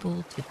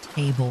table to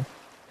table,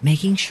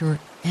 making sure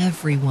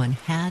everyone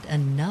had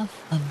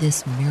enough of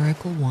this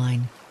miracle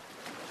wine.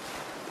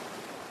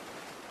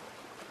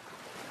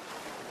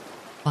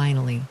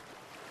 Finally,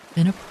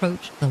 Ben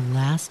approached the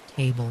last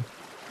table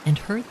and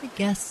heard the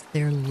guests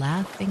there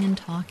laughing and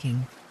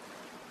talking.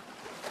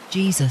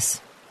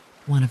 "Jesus,"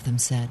 one of them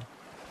said,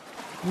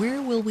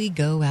 "where will we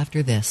go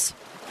after this?"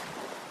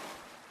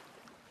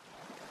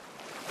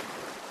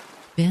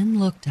 Ben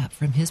looked up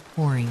from his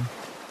pouring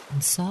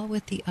and saw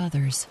with the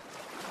others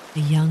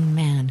the young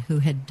man who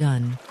had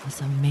done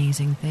this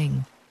amazing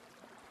thing.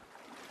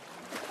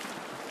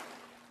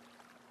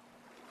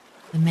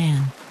 The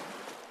man,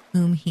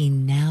 whom he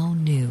now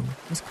knew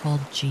was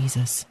called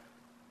Jesus,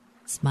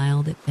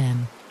 smiled at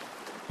Ben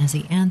as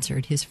he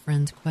answered his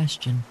friend's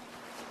question.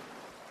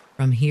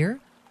 "From here,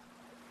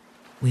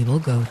 we will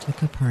go to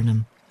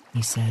Capernaum,"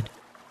 he said.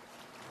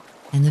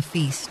 And the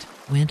feast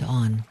went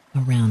on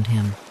around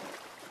him.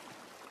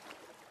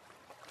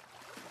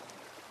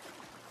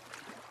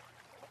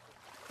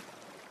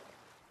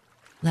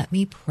 Let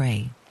me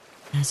pray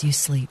as you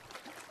sleep.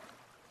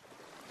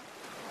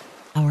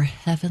 Our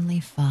Heavenly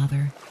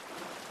Father,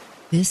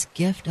 this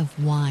gift of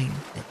wine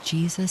that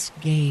Jesus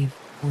gave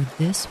for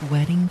this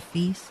wedding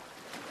feast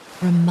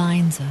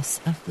reminds us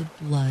of the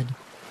blood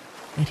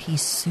that he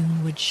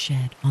soon would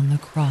shed on the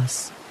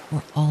cross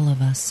for all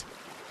of us.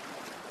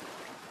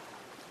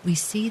 We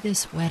see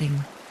this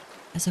wedding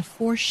as a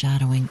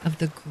foreshadowing of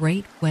the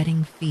great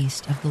wedding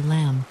feast of the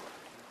Lamb,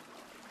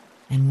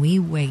 and we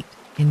wait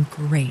in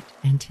great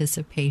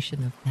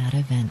anticipation of that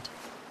event.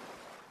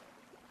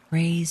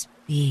 Praise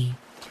be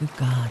to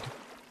God.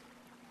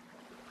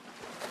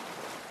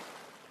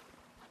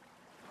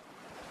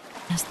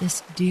 As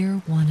this dear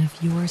one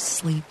of yours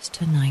sleeps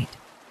tonight,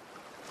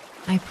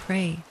 I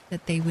pray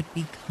that they would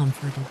be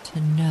comforted to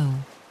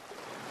know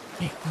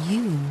that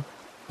you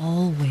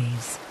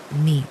always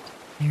meet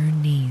their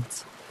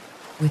needs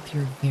with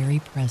your very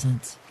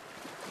presence.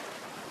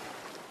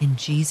 In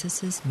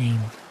Jesus'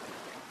 name,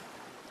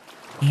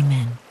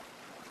 amen.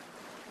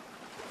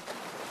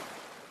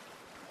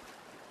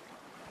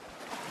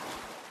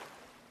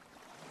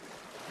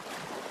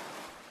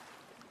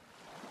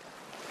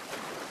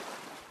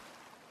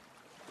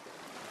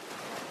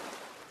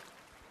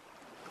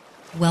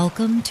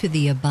 Welcome to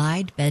the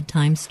Abide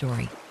Bedtime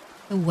Story,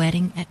 The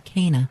Wedding at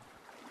Cana,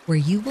 where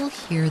you will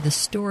hear the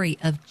story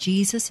of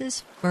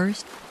Jesus'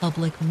 first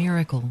public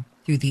miracle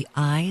through the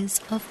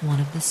eyes of one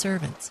of the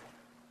servants.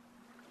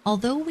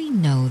 Although we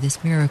know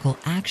this miracle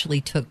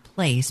actually took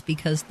place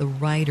because the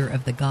writer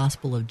of the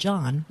Gospel of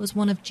John was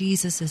one of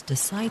Jesus'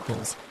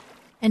 disciples,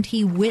 and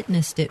he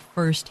witnessed it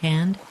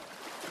firsthand,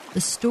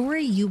 the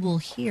story you will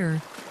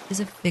hear is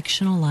a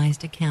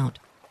fictionalized account.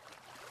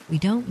 We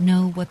don't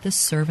know what the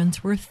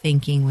servants were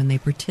thinking when they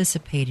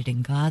participated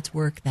in God's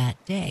work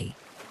that day,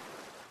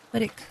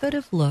 but it could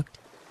have looked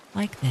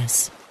like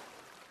this.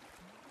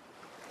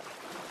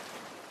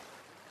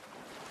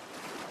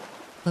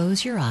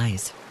 Close your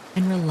eyes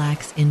and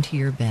relax into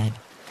your bed.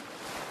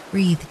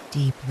 Breathe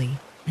deeply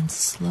and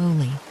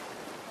slowly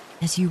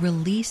as you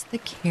release the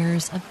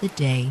cares of the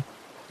day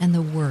and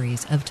the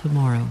worries of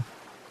tomorrow.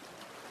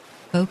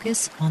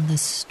 Focus on the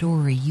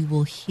story you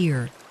will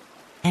hear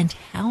and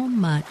how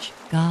much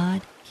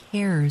God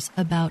cares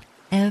about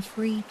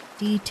every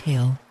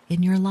detail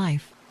in your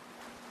life.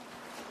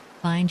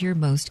 Find your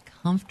most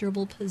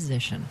comfortable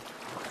position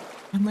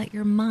and let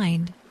your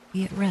mind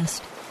be at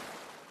rest.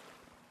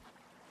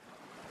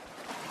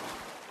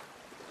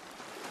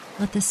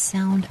 Let the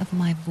sound of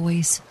my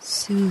voice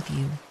soothe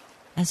you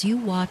as you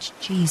watch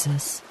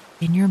Jesus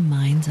in your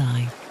mind's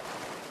eye.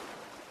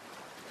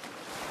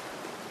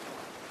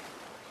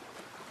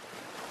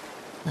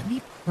 Let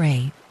me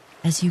pray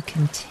as you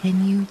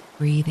continue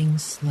breathing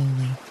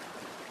slowly.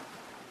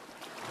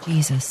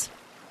 Jesus,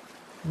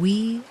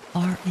 we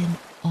are in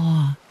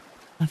awe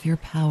of your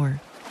power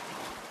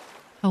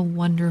How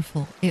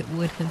wonderful it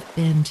would have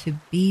been to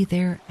be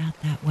there at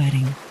that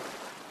wedding,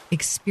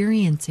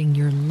 experiencing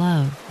your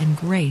love and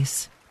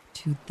grace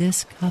to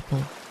this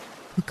couple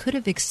who could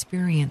have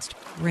experienced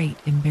great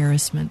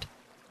embarrassment.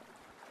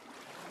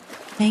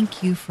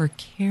 Thank you for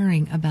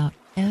caring about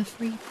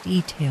every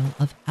detail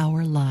of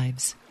our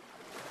lives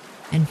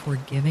and for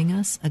giving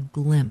us a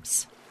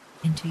glimpse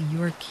into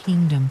your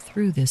kingdom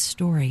through this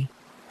story.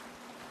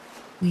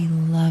 We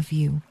love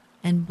you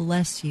and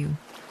bless you.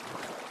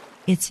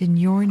 It's in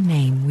your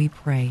name we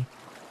pray.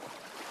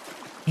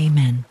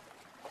 Amen.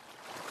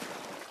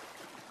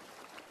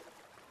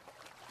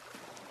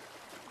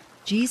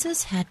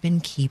 Jesus had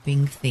been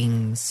keeping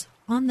things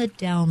on the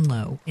down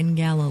low in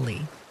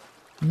Galilee,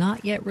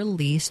 not yet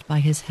released by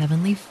his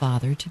heavenly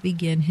Father to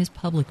begin his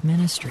public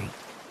ministry.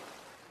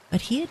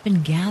 But he had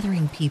been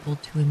gathering people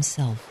to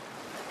himself,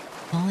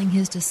 calling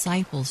his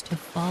disciples to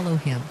follow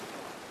him,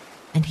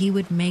 and he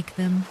would make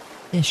them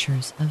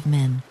fishers of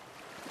men.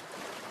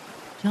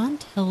 John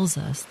tells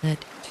us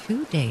that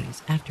 2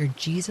 days after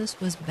Jesus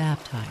was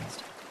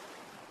baptized,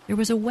 there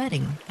was a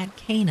wedding at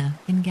Cana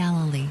in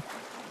Galilee.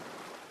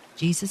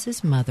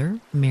 Jesus' mother,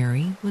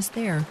 Mary, was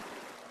there,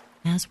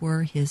 as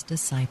were his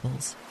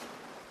disciples.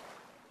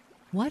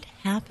 What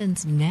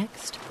happens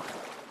next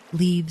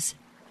leaves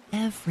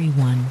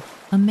everyone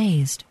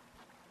amazed.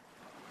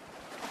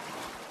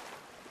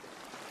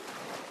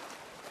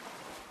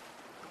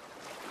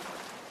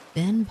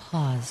 Ben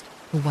paused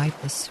to wipe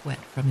the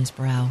sweat from his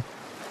brow.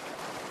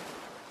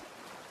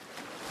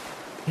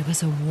 It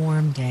was a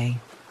warm day,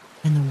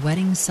 and the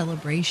wedding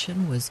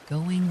celebration was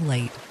going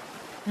late,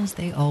 as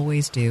they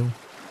always do.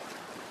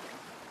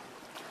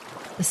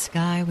 The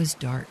sky was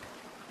dark,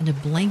 and a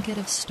blanket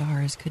of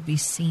stars could be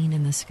seen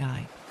in the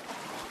sky.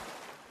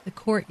 The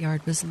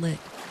courtyard was lit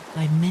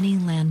by many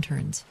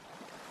lanterns,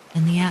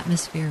 and the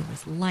atmosphere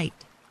was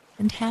light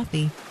and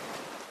happy.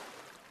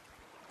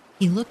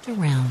 He looked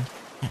around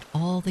at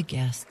all the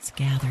guests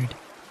gathered,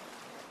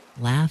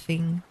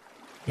 laughing,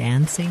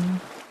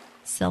 dancing,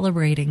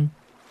 celebrating.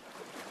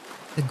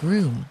 The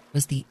groom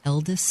was the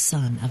eldest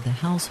son of the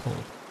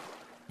household,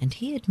 and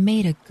he had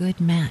made a good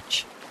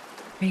match.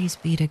 Praise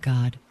be to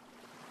God.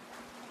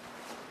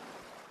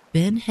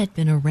 Ben had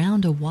been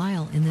around a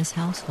while in this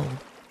household.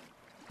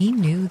 He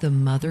knew the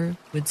mother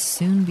would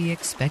soon be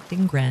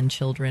expecting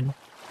grandchildren.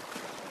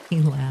 He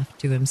laughed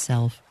to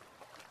himself,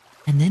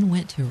 and then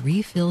went to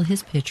refill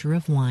his pitcher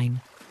of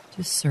wine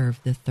to serve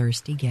the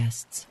thirsty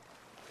guests.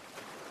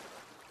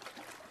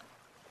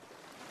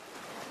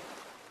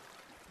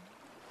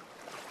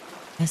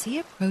 As he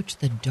approached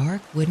the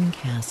dark wooden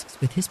casks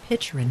with his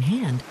pitcher in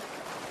hand,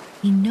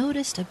 he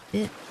noticed a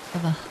bit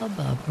of a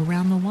hubbub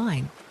around the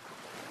wine.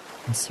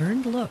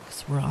 Concerned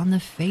looks were on the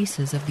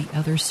faces of the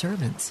other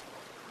servants.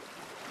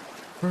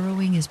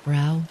 Furrowing his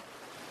brow,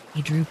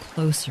 he drew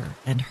closer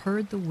and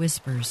heard the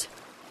whispers.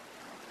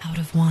 "Out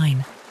of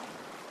wine.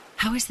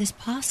 How is this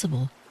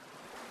possible?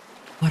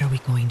 What are we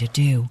going to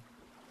do?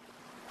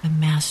 The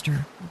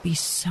master will be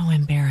so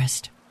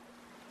embarrassed."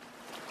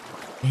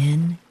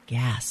 Ben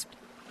gasped.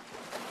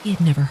 He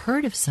had never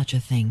heard of such a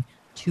thing.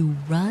 To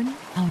run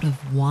out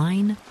of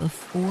wine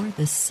before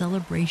the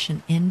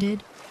celebration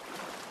ended?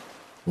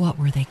 What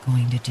were they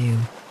going to do?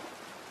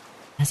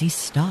 As he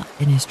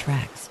stopped in his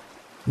tracks,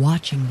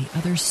 watching the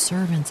other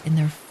servants in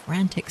their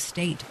frantic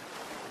state,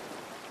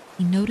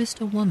 he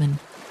noticed a woman,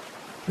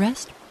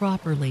 dressed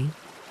properly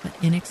but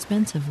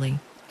inexpensively,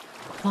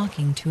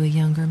 talking to a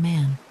younger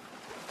man.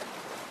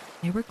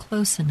 They were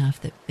close enough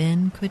that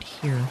Ben could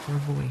hear her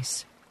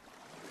voice.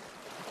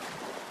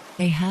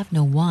 "They have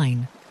no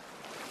wine,"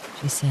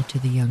 she said to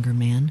the younger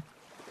man.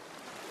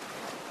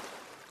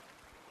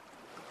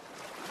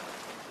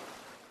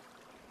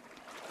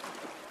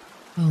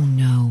 Oh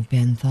no,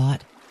 Ben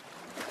thought.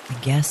 The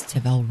guests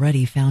have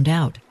already found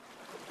out.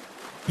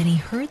 Then he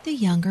heard the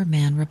younger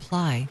man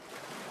reply,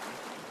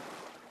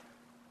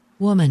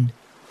 "Woman,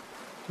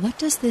 what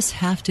does this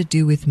have to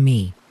do with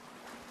me?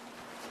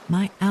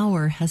 My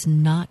hour has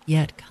not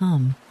yet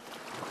come."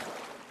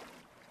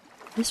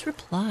 This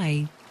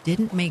reply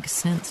didn't make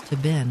sense to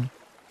Ben.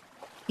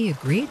 He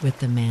agreed with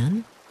the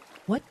man.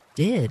 What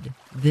did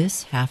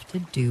this have to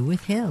do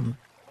with him?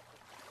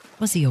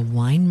 Was he a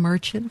wine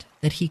merchant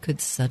that he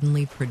could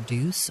suddenly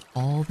produce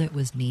all that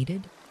was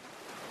needed?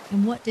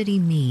 And what did he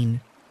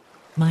mean,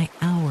 "My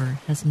hour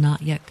has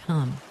not yet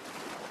come"?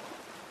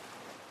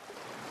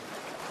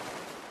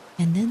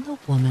 And then the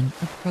woman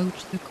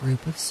approached the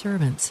group of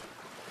servants,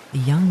 the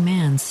young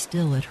man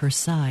still at her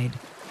side.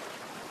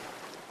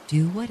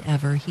 "Do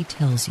whatever he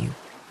tells you,"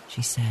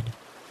 she said.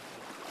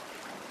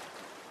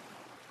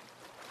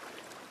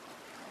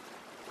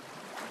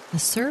 The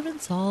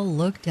servants all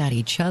looked at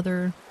each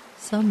other,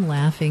 some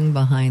laughing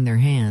behind their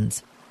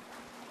hands.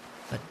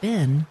 But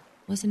Ben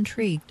was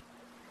intrigued.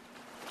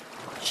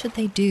 What should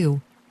they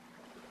do?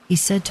 He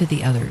said to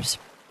the others,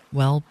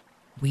 "Well,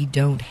 we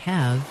don't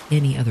have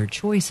any other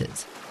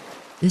choices.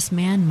 This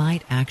man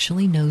might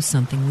actually know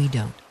something we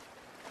don't.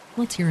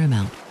 Let's hear him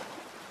out."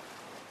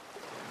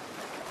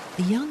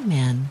 The young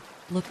man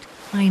looked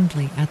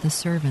kindly at the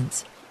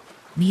servants,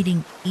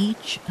 meeting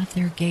each of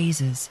their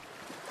gazes,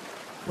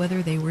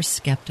 whether they were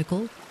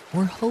skeptical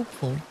or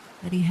hopeful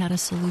that he had a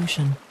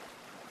solution.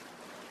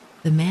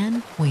 The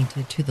man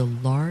pointed to the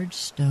large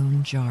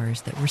stone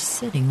jars that were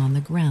sitting on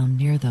the ground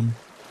near them.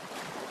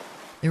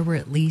 There were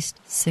at least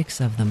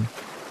 6 of them,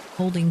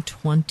 holding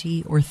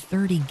 20 or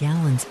 30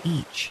 gallons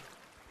each.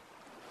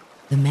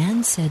 The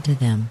man said to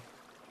them,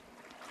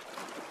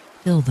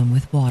 "Fill them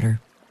with water."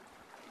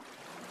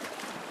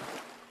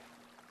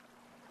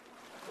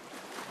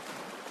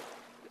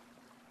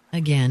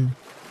 Again,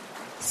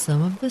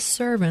 some of the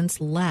servants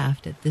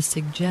laughed at this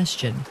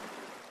suggestion.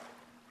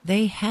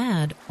 They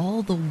had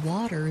all the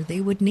water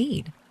they would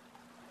need.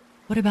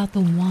 What about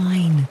the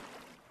wine?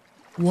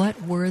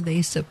 What were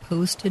they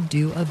supposed to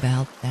do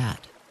about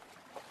that?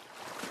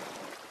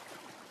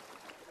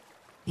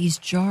 These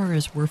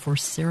jars were for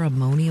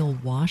ceremonial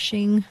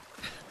washing?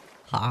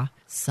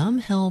 Some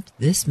help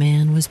this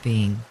man was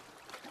being.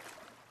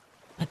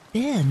 But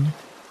Ben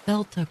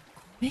felt a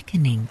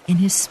quickening in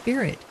his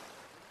spirit.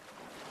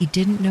 He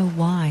didn't know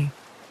why,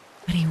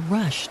 but he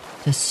rushed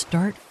to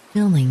start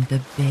filling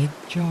the big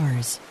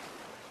jars.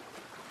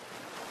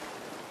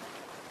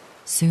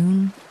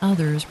 Soon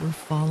others were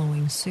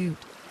following suit.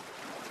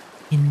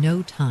 In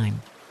no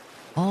time,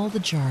 all the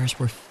jars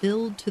were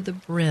filled to the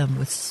brim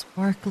with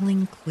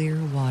sparkling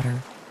clear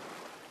water.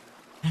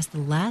 As the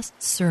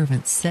last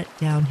servant set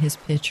down his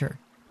pitcher,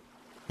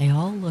 they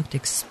all looked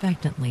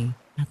expectantly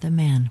at the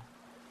man.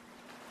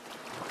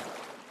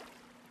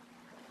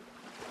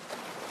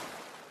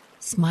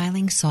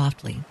 Smiling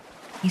softly,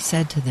 he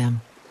said to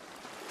them,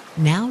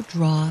 "Now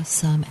draw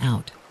some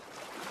out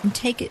and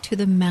take it to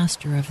the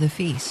master of the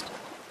feast."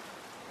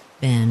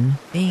 Ben,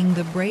 being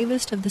the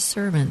bravest of the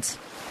servants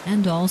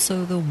and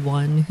also the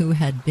one who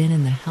had been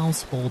in the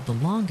household the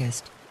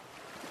longest,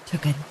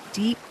 took a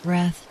deep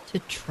breath to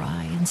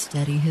try and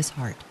steady his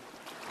heart,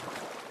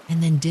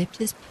 and then dipped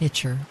his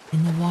pitcher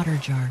in the water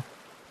jar.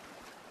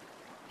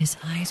 His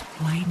eyes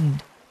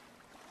widened.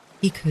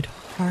 He could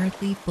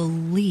hardly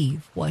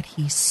believe what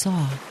he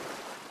saw.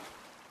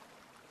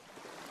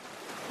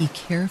 He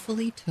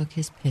carefully took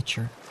his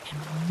pitcher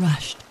and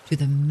rushed to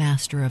the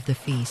master of the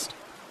feast.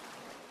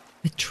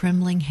 With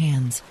trembling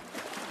hands,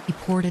 he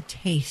poured a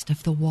taste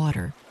of the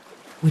water,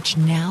 which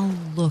now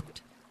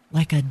looked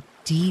like a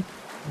deep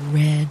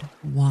red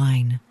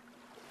wine,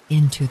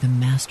 into the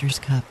master's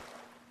cup.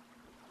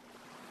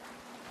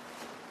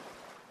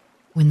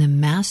 When the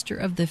master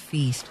of the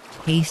feast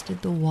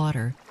tasted the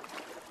water,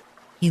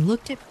 he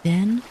looked at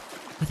Ben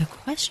with a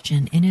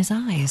question in his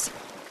eyes.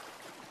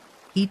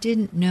 He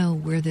didn't know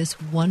where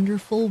this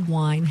wonderful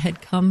wine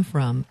had come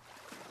from,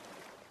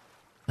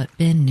 but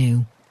Ben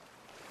knew.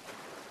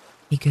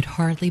 He could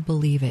hardly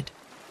believe it.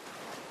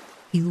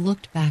 He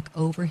looked back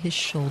over his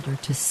shoulder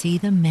to see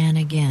the man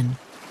again,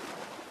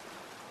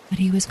 but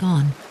he was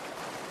gone.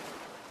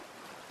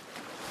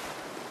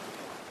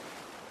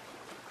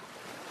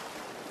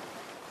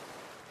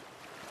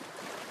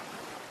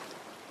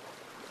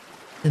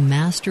 The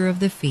master of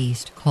the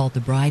feast called the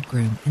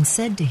bridegroom and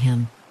said to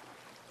him,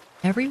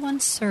 "Everyone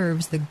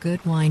serves the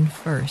good wine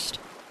first,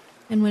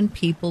 and when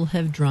people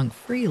have drunk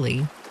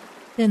freely,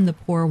 then the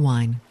poor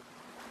wine.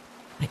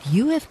 But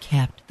you have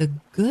kept the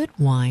good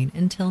wine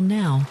until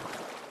now."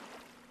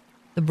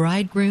 The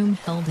bridegroom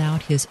held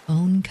out his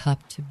own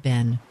cup to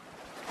Ben,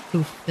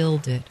 who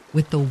filled it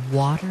with the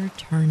water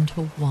turned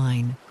to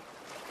wine,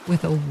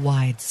 with a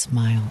wide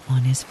smile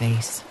on his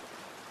face.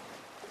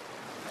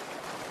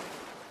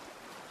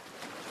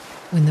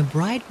 When the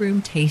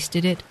bridegroom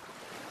tasted it,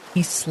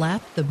 he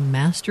slapped the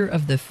master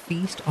of the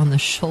feast on the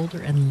shoulder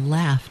and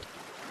laughed,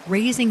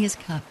 raising his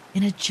cup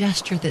in a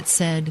gesture that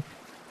said,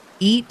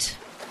 "Eat,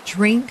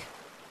 drink,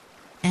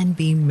 and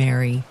be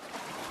merry."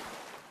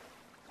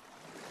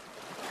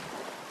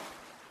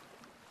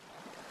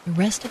 The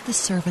rest of the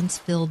servants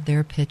filled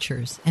their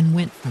pitchers and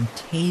went from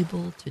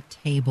table to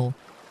table,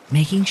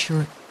 making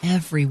sure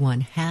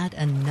everyone had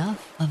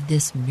enough of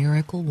this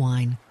miracle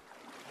wine.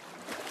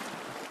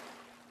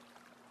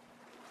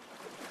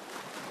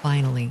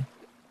 Finally,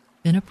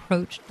 Ben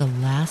approached the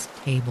last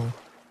table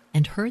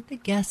and heard the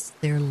guests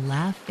there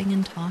laughing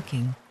and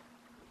talking.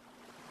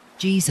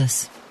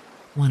 "Jesus,"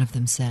 one of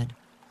them said,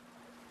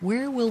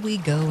 "where will we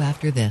go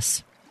after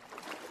this?"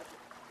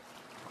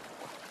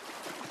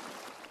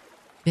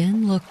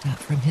 Ben looked up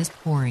from his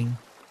pouring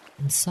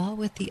and saw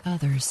with the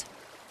others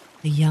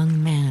the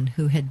young man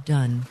who had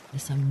done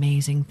this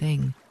amazing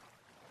thing.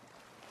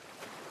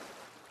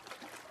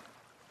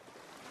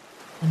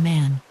 The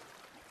man,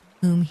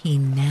 whom he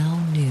now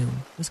knew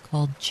was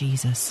called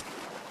Jesus,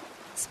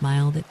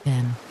 smiled at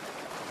Ben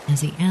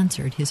as he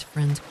answered his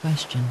friend's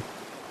question.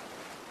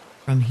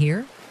 "From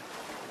here,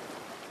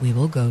 we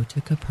will go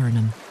to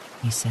Capernaum,"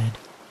 he said,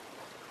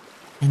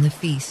 and the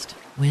feast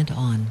went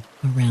on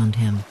around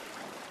him.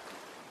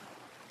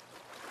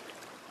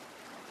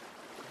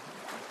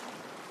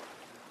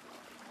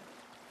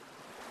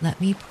 Let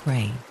me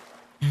pray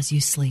as you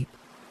sleep.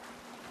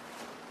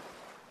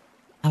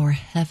 Our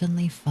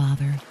Heavenly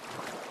Father,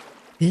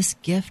 this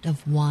gift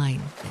of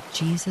wine that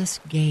Jesus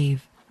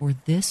gave for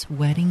this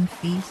wedding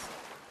feast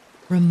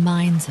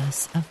reminds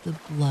us of the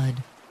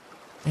blood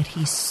that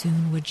he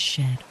soon would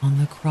shed on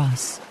the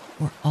cross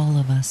for all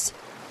of us.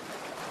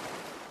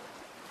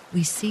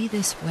 We see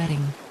this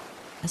wedding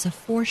as a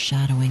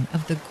foreshadowing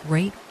of the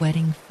great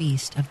wedding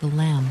feast of the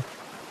Lamb,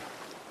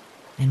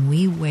 and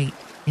we wait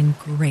in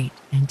great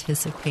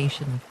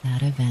anticipation of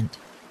that event.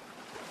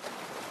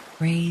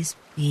 Praise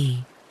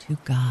be to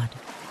God.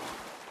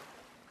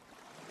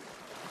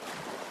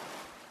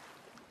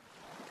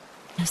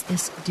 As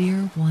this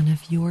dear one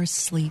of yours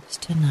sleeps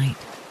tonight,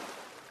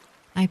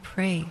 I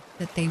pray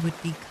that they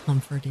would be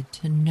comforted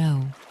to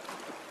know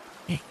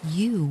that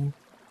you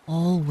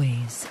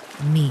always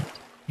meet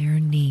their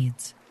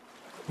needs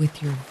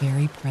with your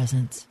very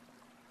presence.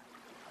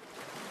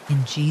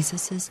 In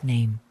Jesus'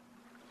 name,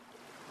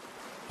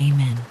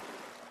 amen.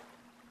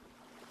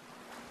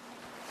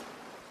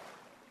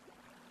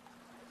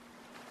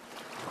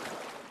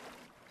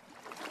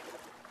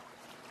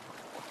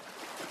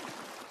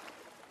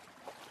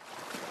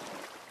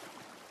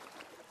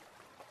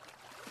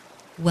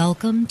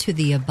 Welcome to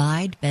the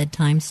Abide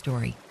Bedtime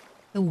Story,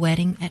 The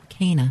Wedding at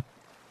Cana,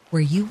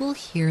 where you will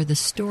hear the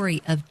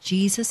story of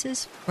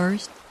Jesus'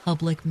 first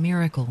public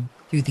miracle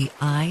through the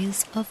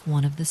eyes of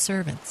one of the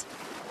servants.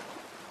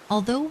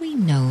 Although we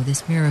know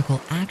this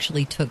miracle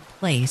actually took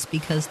place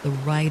because the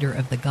writer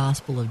of the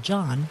Gospel of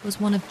John was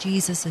one of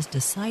Jesus'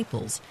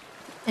 disciples,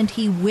 and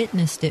he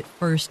witnessed it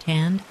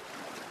firsthand,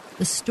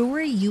 the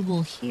story you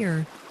will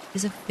hear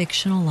is a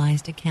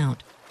fictionalized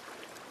account.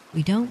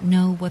 We don't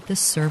know what the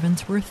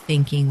servants were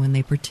thinking when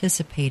they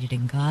participated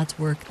in God's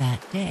work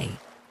that day,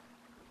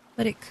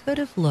 but it could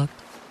have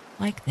looked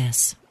like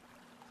this.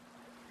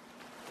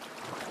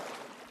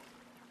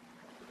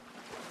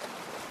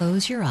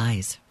 Close your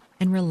eyes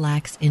and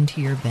relax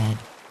into your bed.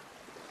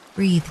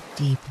 Breathe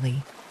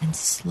deeply and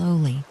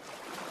slowly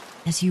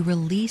as you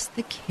release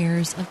the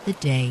cares of the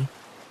day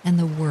and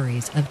the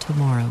worries of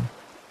tomorrow.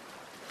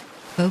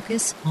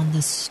 Focus on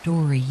the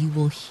story you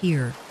will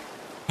hear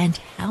and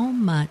how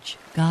much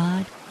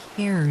God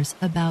cares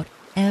about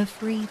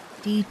every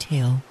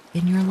detail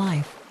in your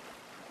life.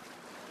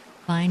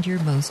 Find your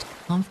most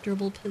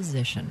comfortable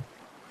position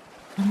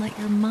and let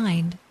your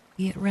mind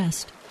be at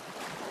rest.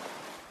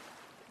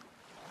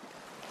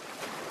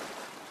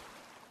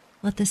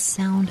 Let the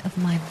sound of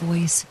my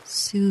voice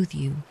soothe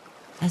you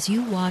as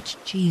you watch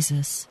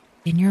Jesus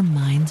in your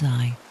mind's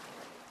eye.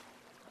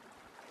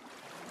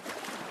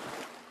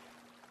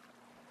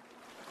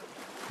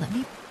 Let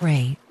me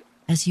pray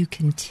as you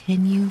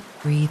continue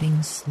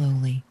breathing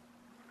slowly.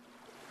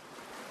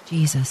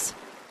 Jesus,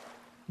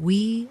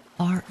 we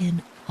are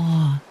in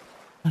awe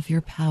of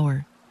your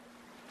power.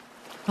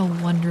 How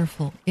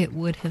wonderful it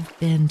would have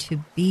been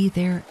to be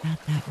there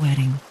at that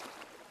wedding,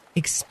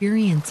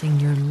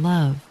 experiencing your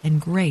love and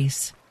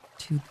grace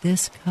to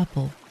this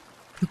couple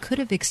who could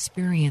have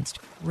experienced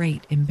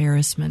great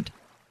embarrassment.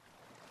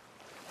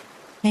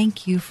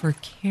 Thank you for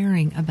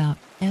caring about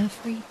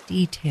every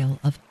detail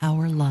of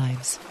our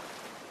lives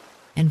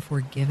and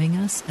for giving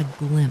us a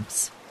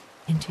glimpse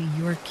into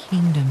your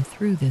kingdom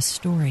through this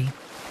story.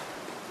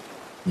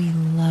 We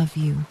love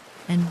you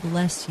and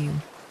bless you.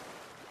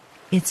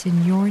 It's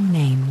in your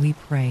name we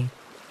pray.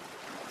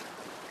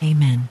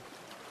 Amen.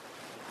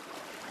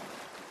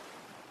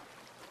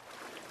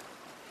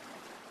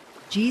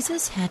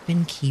 Jesus had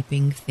been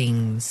keeping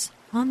things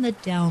on the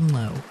down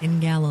low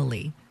in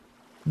Galilee,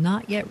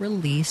 not yet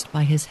released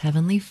by his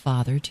heavenly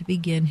Father to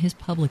begin his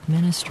public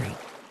ministry.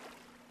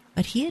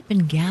 But he had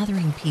been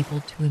gathering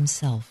people to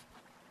himself,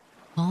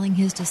 calling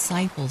his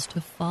disciples to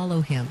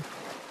follow him,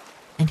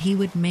 and he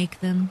would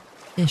make them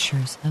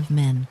fishers of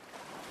men.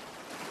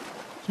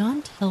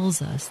 John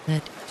tells us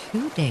that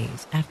 2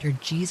 days after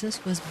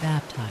Jesus was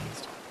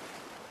baptized,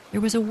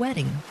 there was a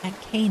wedding at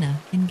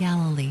Cana in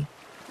Galilee.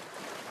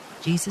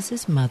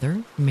 Jesus'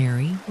 mother,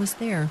 Mary, was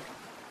there,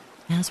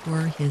 as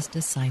were his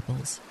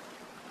disciples.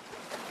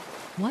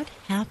 What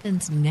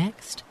happens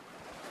next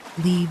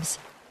leaves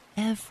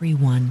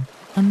everyone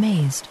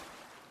amazed.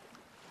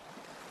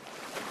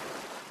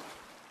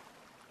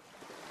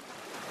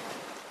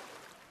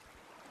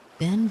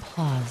 Ben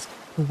paused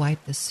to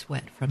wipe the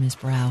sweat from his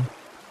brow.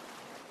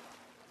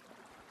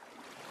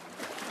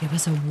 It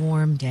was a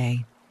warm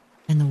day,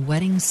 and the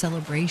wedding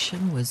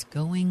celebration was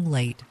going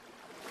late,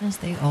 as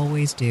they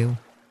always do.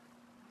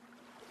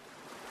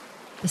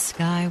 The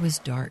sky was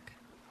dark,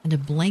 and a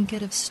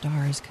blanket of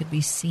stars could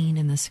be seen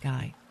in the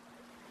sky.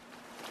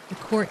 The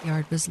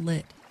courtyard was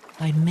lit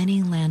by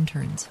many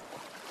lanterns,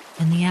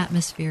 and the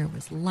atmosphere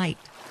was light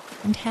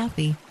and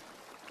happy.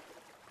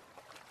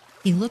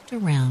 He looked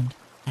around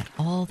at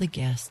all the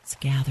guests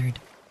gathered,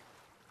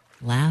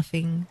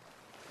 laughing,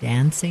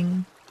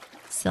 dancing,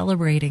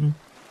 celebrating.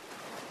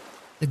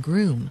 The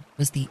groom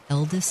was the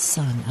eldest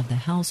son of the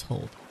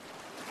household,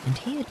 and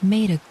he had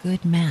made a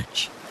good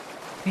match.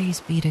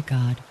 Praise be to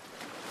God.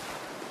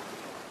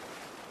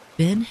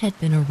 Ben had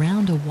been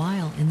around a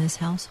while in this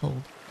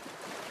household.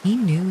 He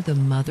knew the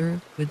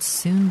mother would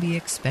soon be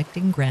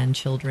expecting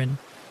grandchildren.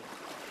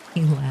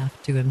 He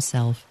laughed to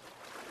himself.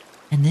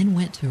 and then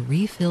went to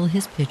refill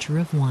his pitcher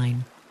of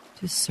wine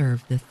to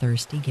serve the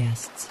thirsty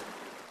guests.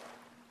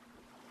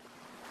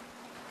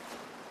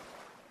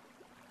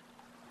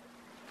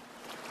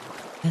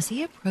 As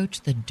he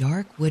approached the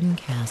dark wooden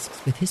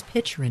casks with his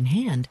pitcher in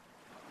hand,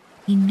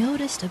 he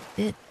noticed a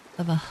bit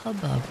of a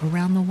hubbub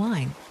around the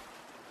wine.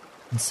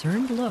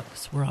 Concerned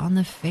looks were on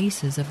the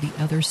faces of the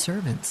other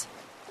servants.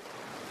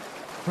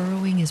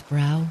 Furrowing his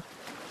brow,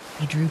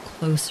 he drew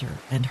closer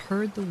and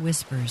heard the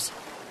whispers.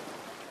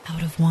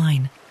 "Out of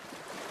wine.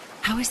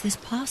 How is this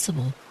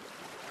possible?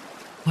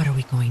 What are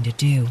we going to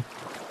do?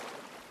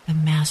 The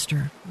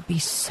master will be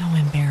so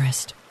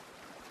embarrassed."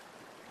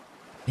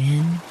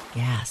 Ben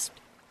gasped.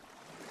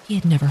 He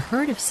had never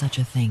heard of such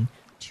a thing.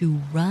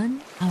 To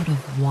run out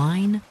of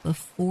wine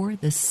before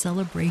the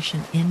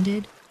celebration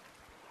ended?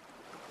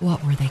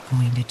 What were they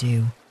going to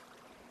do?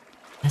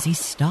 As he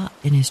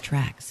stopped in his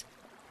tracks,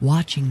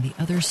 watching the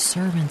other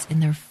servants in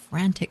their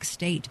frantic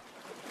state,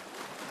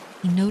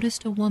 he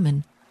noticed a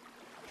woman,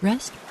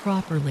 dressed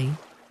properly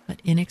but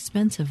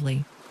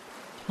inexpensively,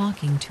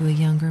 talking to a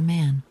younger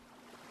man.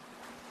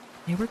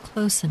 They were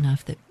close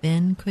enough that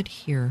Ben could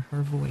hear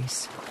her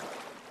voice.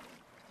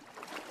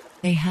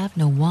 "They have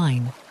no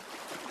wine,"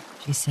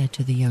 she said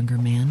to the younger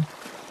man.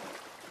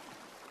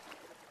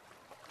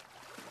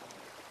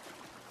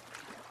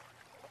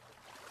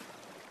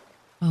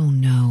 "Oh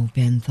no,"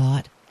 Ben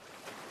thought.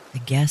 "The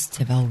guests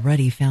have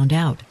already found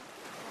out."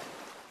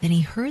 Then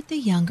he heard the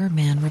younger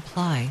man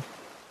reply,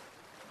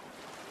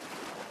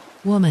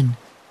 "Woman,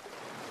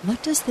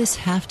 what does this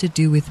have to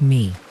do with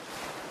me?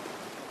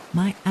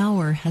 My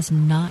hour has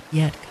not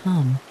yet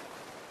come."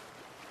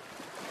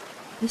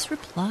 This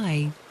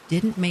reply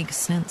didn't make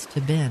sense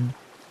to Ben.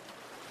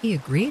 He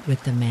agreed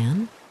with the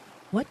man.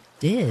 What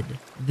did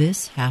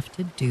this have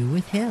to do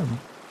with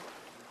him?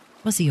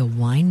 Was he a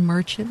wine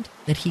merchant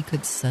that he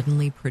could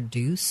suddenly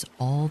produce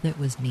all that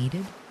was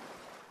needed?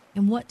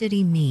 And what did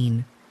he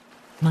mean,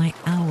 "My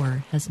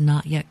hour has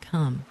not yet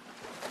come"?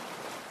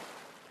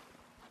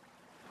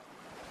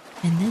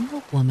 And then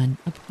the woman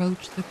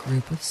approached the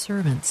group of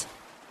servants,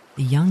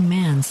 the young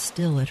man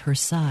still at her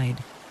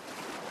side.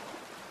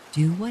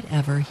 "Do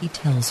whatever he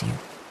tells you,"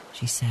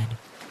 she said.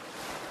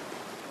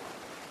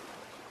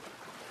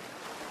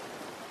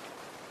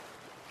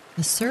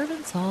 The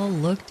servants all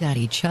looked at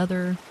each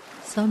other,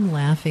 some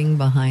laughing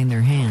behind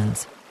their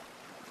hands.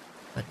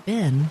 But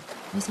Ben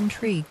was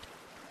intrigued.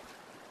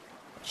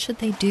 What should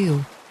they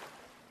do?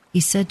 He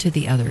said to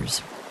the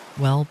others,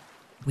 "Well,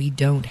 we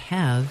don't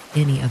have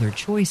any other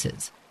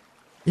choices.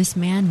 This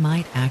man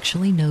might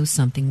actually know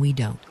something we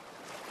don't.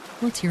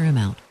 Let's hear him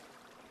out."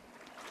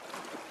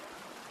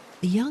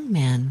 The young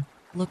man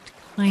looked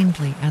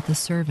kindly at the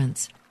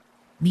servants,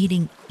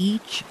 meeting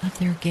each of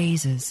their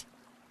gazes,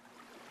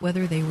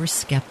 whether they were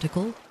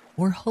skeptical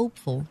or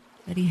hopeful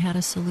that he had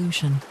a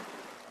solution.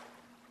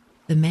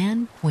 The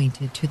man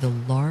pointed to the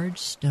large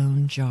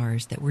stone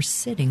jars that were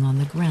sitting on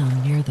the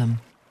ground near them.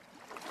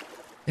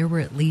 There were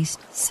at least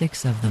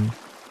 6 of them,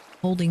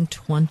 holding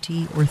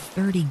 20 or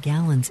 30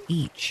 gallons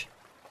each.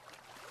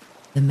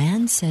 The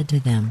man said to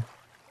them,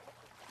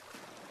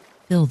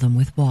 "Fill them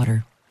with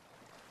water."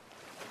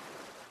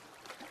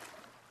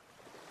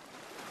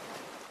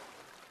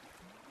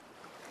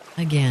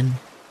 Again,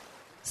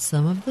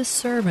 some of the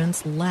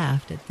servants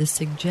laughed at this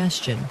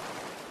suggestion.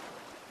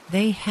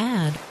 They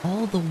had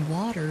all the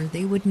water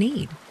they would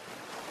need.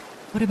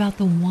 What about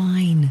the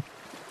wine?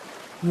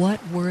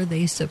 What were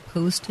they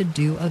supposed to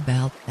do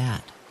about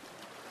that?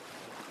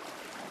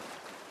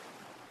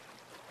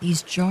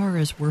 These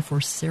jars were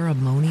for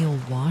ceremonial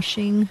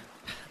washing?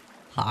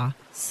 Ha!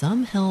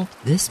 Some help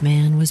this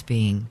man was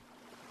being.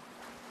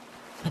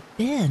 But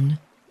Ben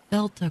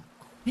felt a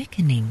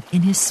quickening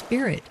in his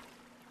spirit.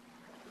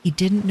 He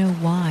didn't know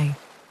why,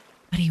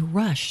 but he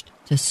rushed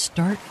to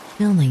start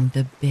filling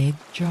the big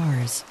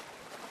jars.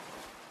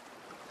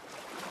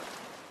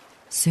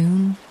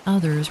 Soon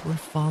others were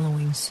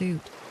following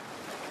suit.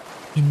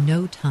 In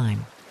no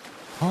time,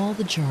 all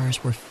the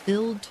jars were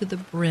filled to the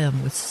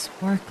brim with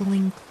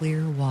sparkling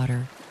clear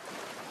water.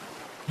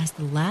 As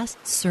the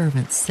last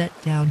servant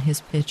set down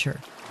his pitcher,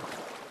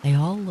 they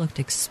all looked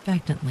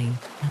expectantly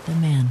at the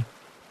man.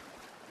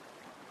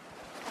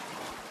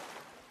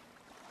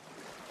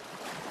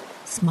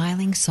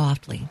 Smiling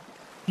softly,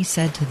 he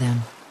said to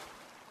them,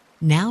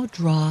 "Now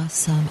draw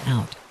some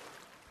out,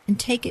 and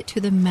take it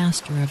to the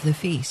master of the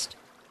feast."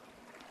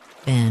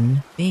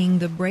 Ben, being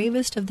the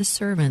bravest of the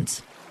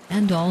servants,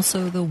 and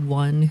also the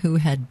one who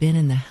had been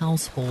in the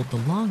household the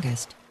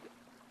longest,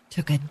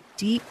 took a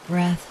deep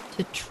breath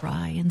to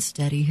try and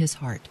steady his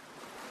heart,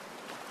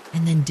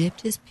 and then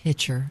dipped his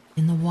pitcher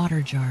in the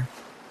water jar.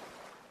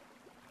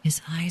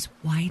 His eyes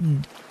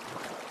widened.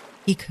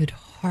 He could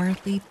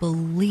hardly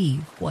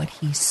believe what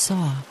he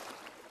saw.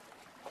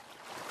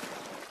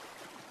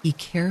 He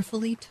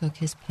carefully took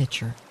his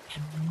pitcher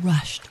and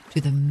rushed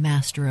to the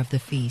master of the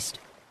feast.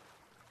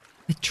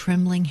 With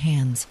trembling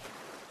hands,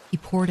 he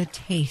poured a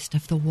taste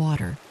of the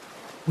water,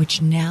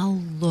 which now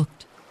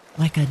looked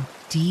like a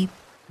deep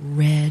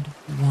red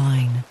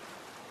wine,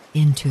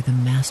 into the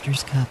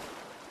master's cup.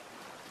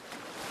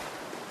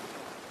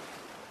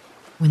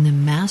 When the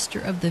master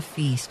of the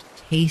feast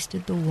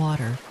tasted the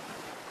water,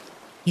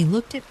 he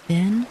looked at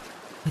Ben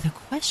with a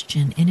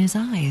question in his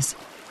eyes.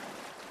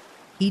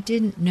 He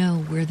didn't know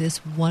where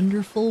this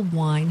wonderful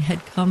wine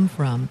had come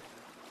from,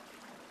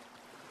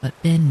 but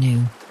Ben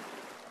knew.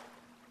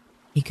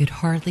 He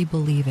could hardly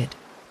believe it.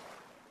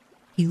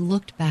 He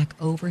looked back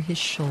over his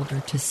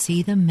shoulder to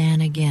see the man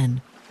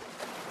again,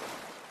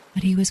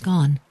 but he was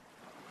gone.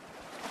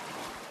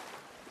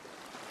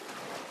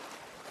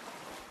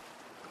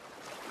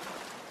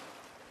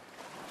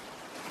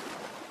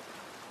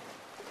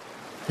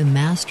 The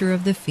master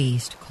of the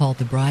feast called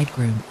the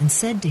bridegroom and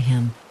said to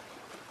him,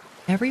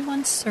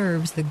 "Everyone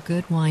serves the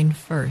good wine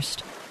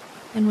first,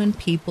 and when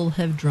people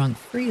have drunk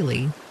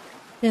freely,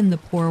 then the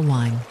poor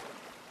wine.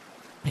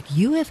 But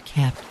you have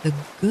kept the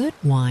good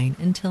wine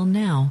until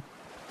now."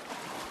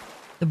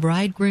 The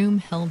bridegroom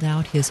held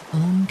out his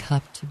own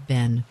cup to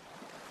Ben,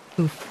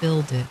 who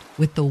filled it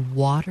with the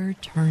water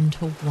turned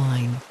to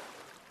wine,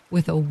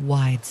 with a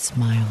wide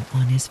smile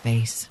on his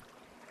face.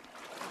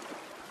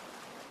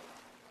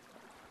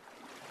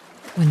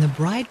 When the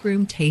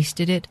bridegroom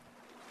tasted it,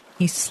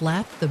 he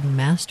slapped the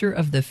master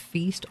of the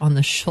feast on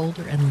the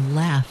shoulder and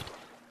laughed,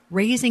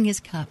 raising his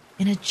cup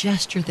in a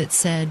gesture that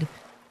said,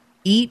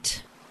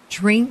 "Eat,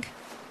 drink,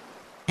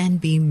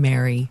 and be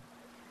merry."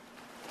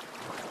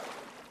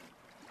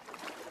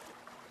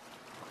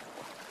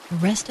 The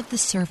rest of the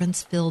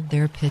servants filled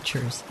their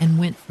pitchers and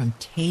went from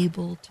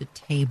table to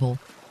table,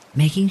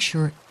 making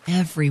sure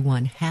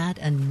everyone had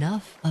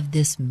enough of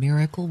this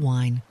miracle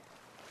wine.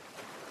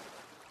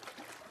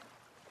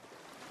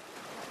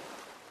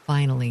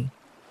 Finally,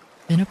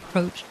 Ben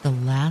approached the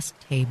last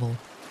table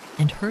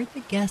and heard the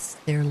guests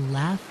there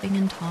laughing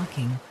and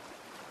talking.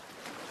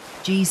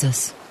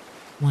 "Jesus,"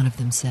 one of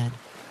them said,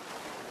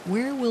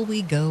 "where will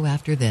we go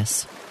after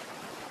this?"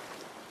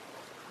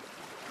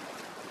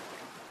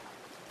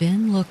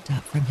 Ben looked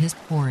up from his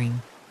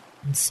pouring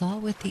and saw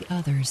with the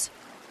others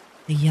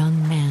the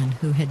young man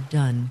who had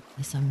done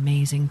this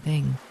amazing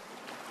thing.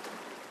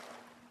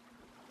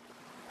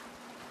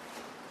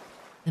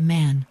 The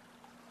man,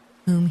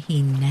 whom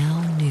he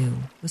now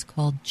knew was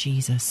called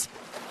Jesus,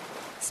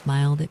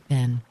 smiled at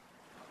Ben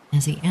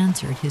as he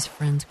answered his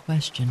friend's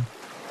question.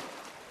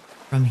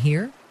 "From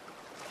here,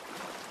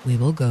 we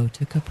will go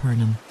to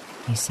Capernaum,"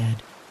 he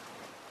said.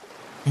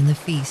 And the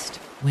feast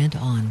went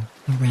on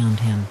around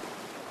him.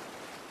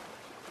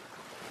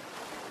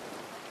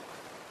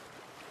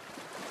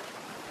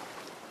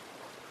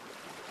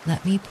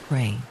 Let me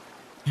pray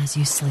as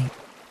you sleep.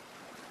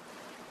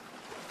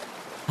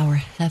 Our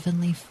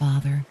Heavenly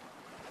Father,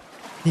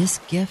 this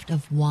gift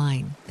of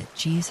wine that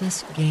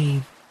Jesus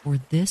gave for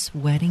this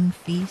wedding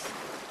feast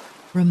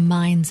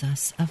reminds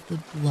us of the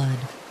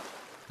blood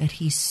that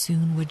he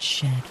soon would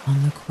shed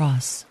on the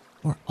cross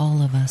for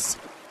all of us.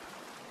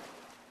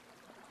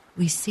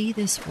 We see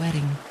this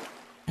wedding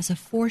as a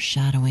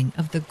foreshadowing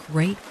of the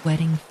great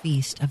wedding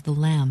feast of the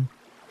Lamb,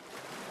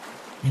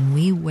 and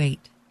we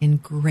wait in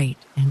great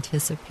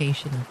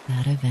anticipation of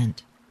that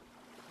event.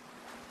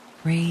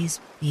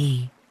 Praise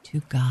be to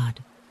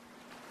God.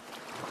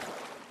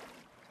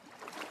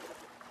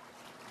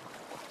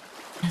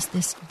 As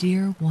this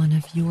dear one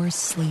of yours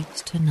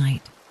sleeps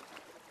tonight,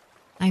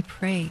 I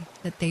pray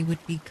that they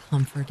would be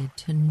comforted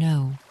to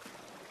know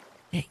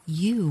that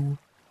you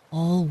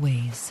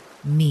always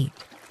meet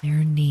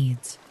their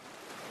needs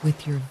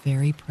with your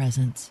very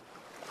presence.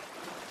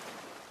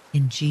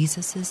 In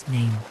Jesus'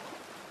 name,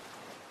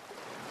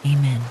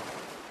 amen.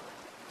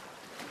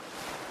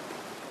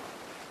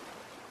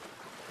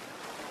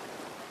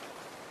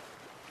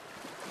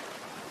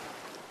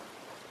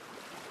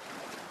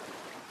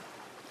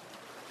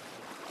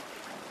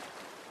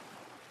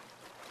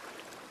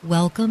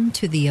 Welcome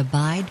to the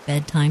Abide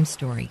Bedtime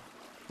Story,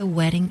 The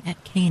Wedding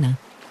at Cana,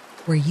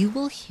 where you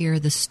will hear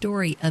the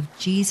story of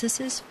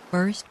Jesus'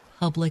 first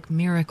public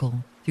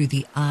miracle through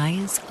the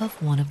eyes of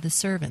one of the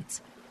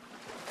servants.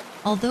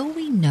 Although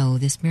we know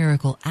this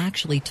miracle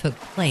actually took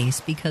place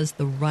because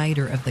the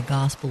writer of the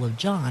Gospel of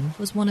John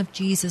was one of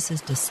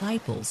Jesus'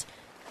 disciples,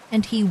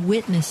 and he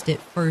witnessed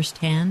it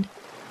firsthand,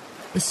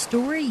 the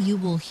story you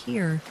will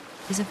hear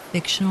is a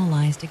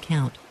fictionalized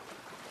account.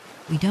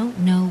 We don't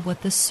know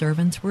what the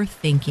servants were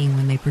thinking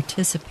when they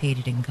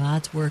participated in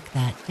God's work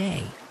that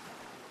day,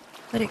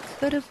 but it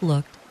could have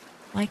looked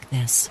like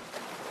this.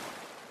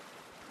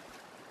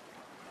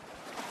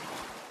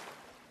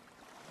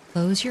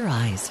 Close your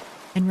eyes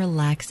and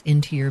relax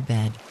into your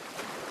bed.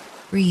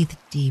 Breathe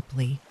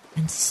deeply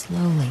and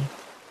slowly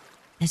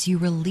as you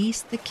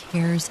release the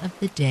cares of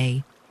the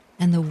day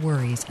and the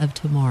worries of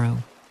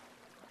tomorrow.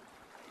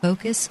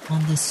 Focus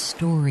on the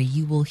story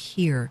you will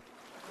hear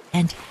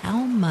and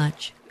how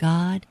much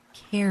God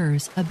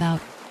cares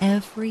about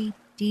every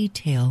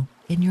detail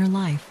in your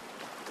life.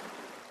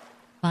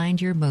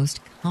 Find your most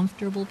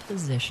comfortable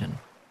position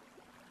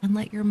and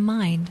let your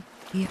mind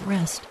be at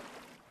rest.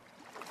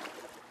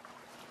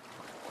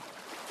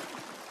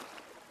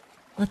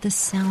 Let the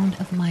sound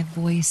of my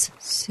voice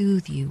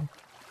soothe you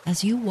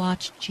as you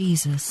watch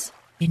Jesus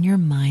in your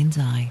mind's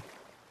eye.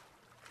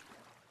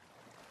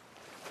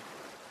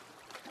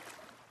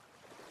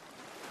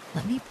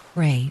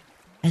 pray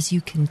as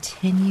you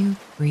continue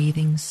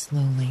breathing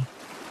slowly.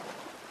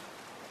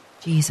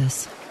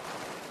 Jesus,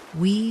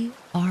 we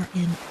are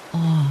in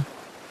awe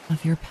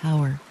of your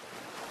power.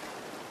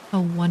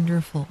 How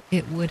wonderful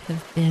it would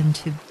have been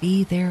to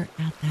be there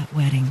at that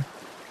wedding,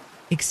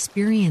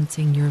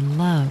 experiencing your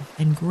love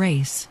and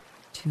grace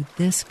to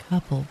this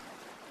couple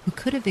who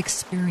could have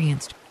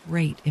experienced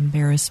great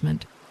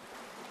embarrassment.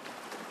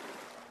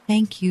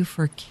 Thank you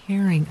for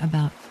caring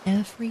about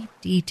every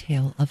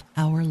detail of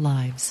our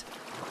lives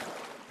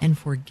and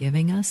for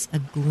giving us a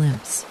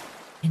glimpse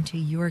into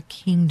your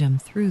kingdom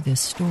through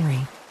this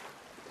story.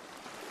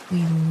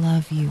 We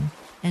love you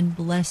and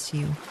bless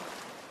you.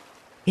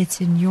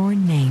 It's in your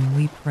name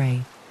we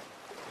pray.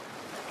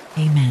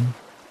 Amen.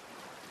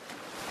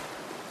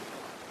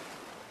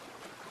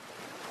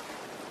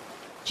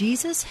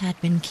 Jesus had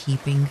been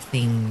keeping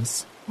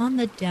things on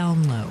the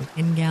down low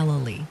in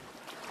Galilee,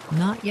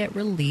 not yet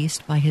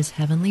released by his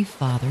heavenly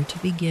Father to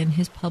begin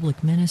his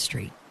public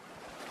ministry.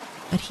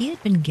 But he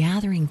had been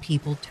gathering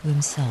people to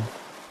himself,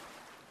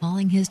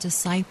 calling his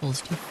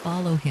disciples to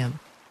follow him,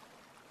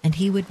 and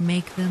he would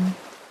make them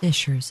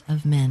fishers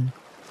of men.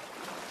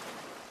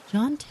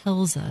 John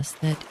tells us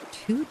that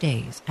 2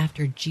 days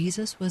after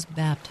Jesus was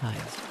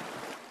baptized,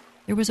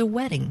 there was a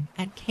wedding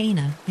at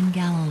Cana in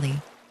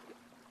Galilee.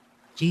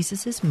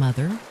 Jesus'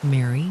 mother,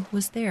 Mary,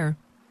 was there,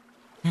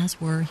 as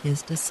were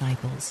his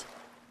disciples.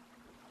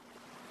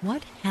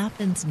 What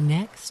happens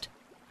next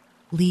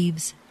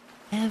leaves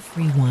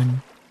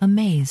everyone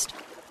amazed.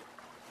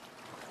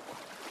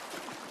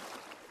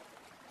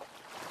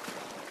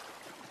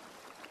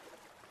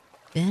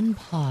 Ben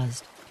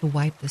paused to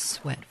wipe the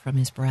sweat from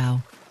his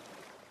brow.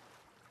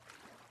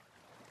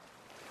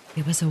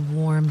 It was a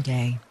warm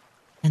day,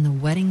 and the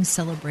wedding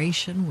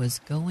celebration was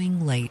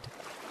going late,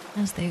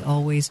 as they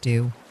always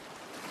do.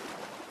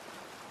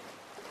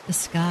 The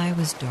sky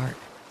was dark,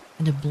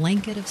 and a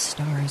blanket of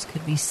stars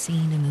could be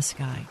seen in the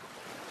sky.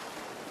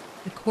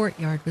 The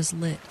courtyard was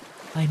lit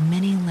by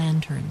many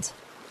lanterns,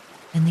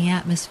 and the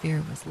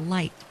atmosphere was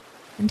light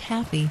and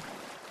happy.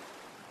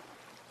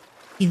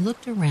 He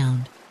looked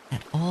around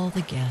at all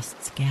the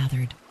guests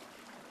gathered,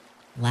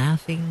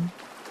 laughing,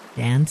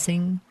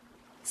 dancing,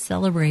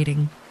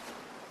 celebrating.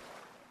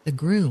 The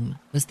groom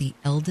was the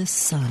eldest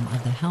son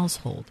of the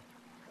household,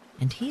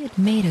 and he had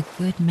made a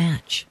good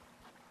match.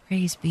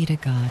 Praise be to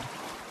God.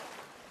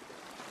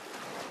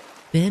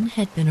 Ben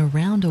had been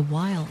around a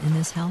while in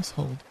this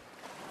household.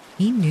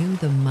 He knew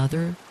the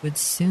mother would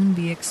soon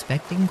be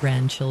expecting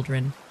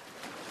grandchildren.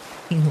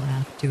 He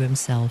laughed to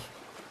himself,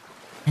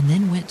 and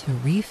then went to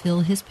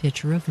refill his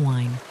pitcher of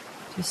wine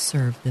to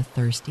serve the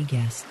thirsty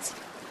guests.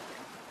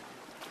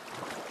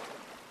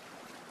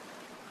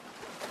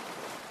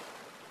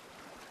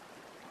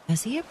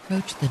 As he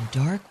approached the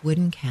dark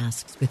wooden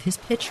casks with his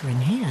pitcher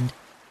in hand,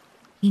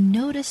 he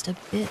noticed a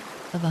bit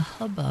of a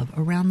hubbub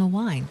around the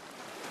wine.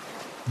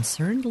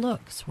 Concerned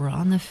looks were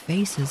on the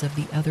faces of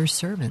the other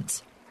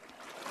servants.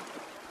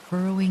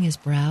 Furrowing his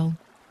brow,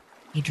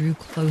 he drew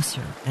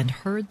closer and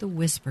heard the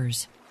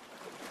whispers.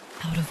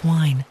 "Out of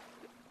wine.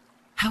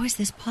 How is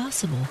this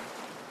possible?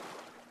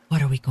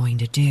 What are we going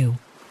to do?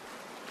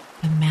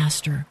 The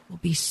master will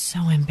be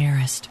so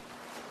embarrassed."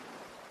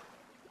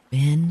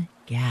 Ben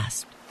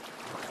gasped.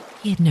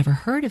 He had never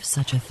heard of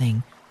such a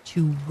thing.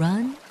 To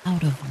run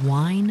out of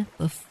wine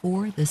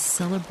before the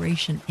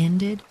celebration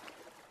ended?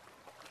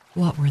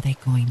 What were they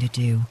going to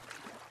do?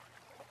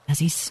 As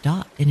he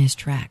stopped in his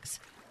tracks,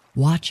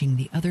 watching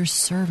the other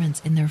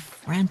servants in their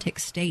frantic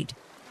state,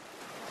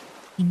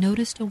 he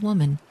noticed a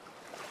woman,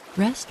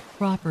 dressed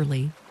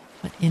properly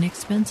but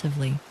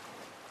inexpensively,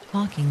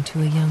 talking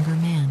to a younger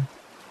man.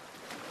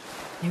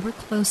 They were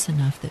close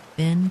enough that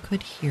Ben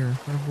could hear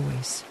her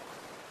voice.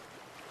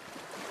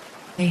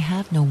 "They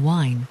have no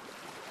wine,"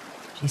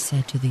 she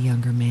said to the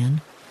younger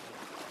man.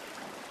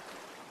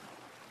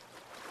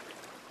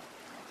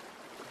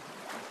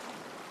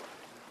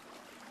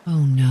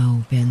 Oh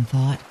no, Ben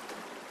thought.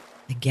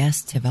 The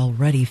guests have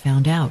already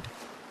found out.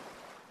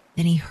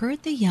 Then he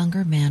heard the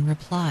younger man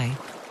reply,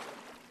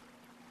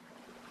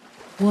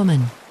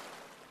 "Woman,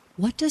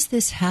 what does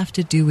this have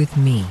to do with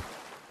me?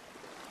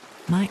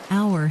 My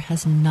hour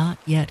has not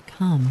yet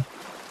come."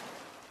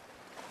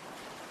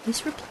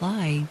 This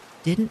reply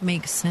didn't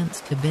make sense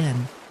to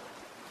Ben.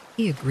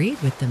 He agreed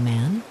with the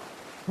man.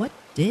 What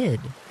did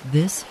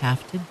this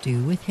have to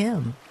do with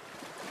him?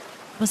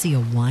 Was he a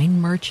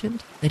wine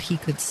merchant that he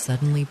could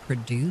suddenly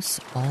produce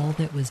all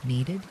that was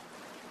needed?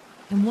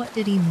 And what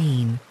did he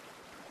mean,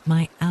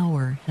 "My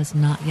hour has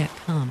not yet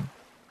come"?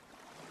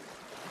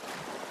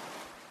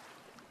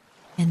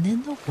 And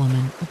then the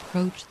woman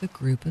approached the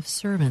group of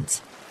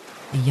servants,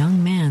 the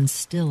young man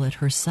still at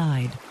her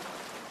side.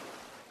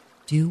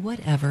 "Do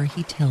whatever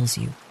he tells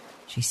you,"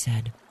 she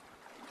said.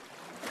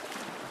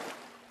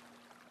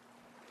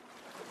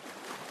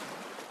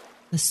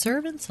 The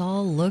servants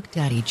all looked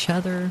at each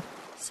other,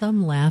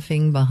 some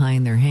laughing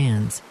behind their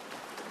hands.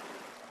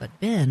 But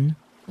Ben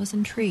was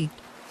intrigued.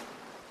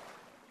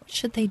 What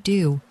should they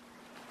do?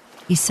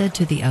 He said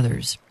to the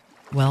others,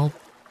 "Well,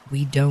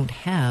 we don't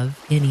have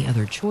any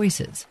other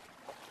choices,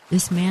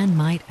 this man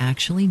might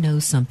actually know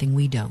something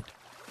we don't.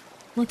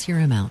 Let's hear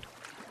him out.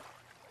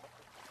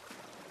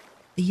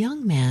 The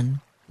young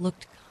man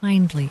looked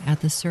kindly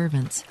at the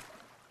servants,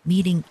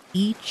 meeting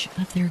each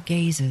of their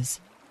gazes,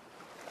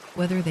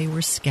 whether they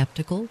were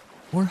skeptical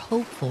or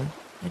hopeful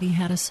that he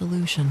had a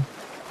solution.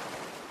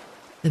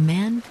 The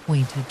man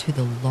pointed to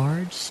the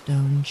large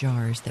stone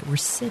jars that were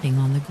sitting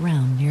on the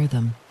ground near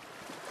them.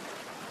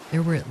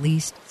 There were at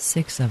least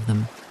 6 of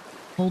them,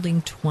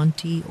 holding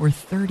 20 or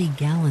 30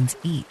 gallons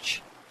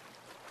each.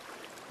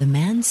 The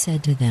man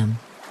said to them,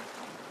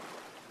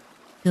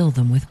 "Fill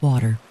them with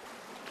water."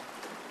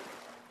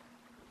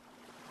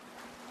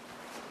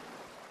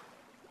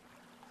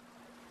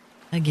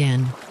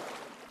 Again,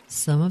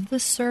 some of the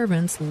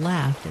servants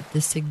laughed at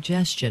this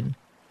suggestion.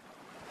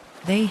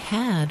 They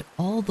had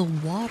all the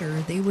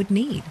water they would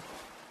need.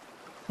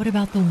 What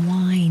about the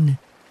wine?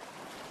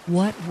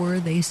 What were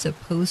they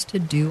supposed to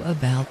do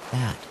about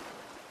that?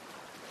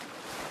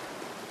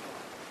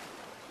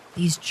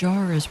 These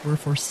jars were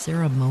for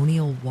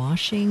ceremonial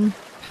washing.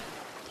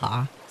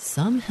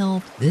 Some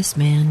help this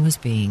man was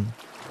being.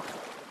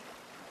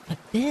 But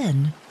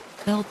Ben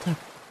felt a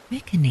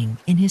quickening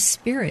in his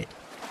spirit.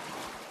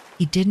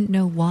 He didn't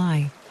know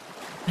why,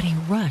 but he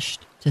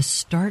rushed to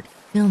start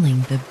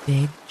filling the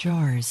big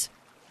jars.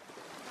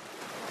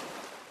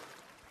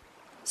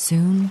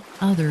 Soon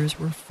others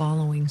were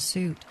following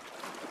suit.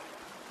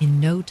 In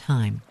no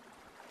time,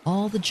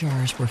 all the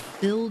jars were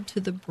filled to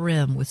the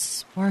brim with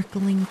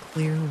sparkling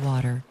clear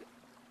water.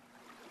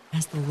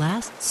 As the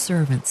last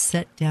servant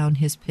set down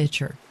his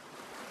pitcher,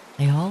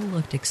 they all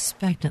looked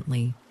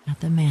expectantly at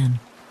the man.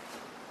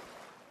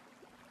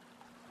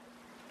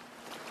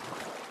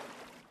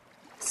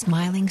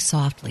 Smiling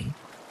softly,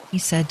 he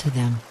said to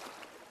them,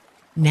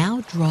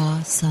 "Now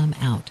draw some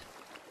out,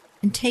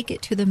 and take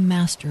it to the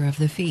master of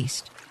the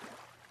feast."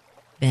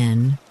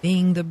 Ben,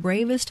 being the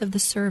bravest of the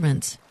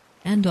servants,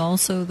 and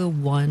also the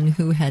one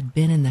who had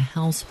been in the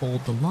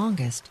household the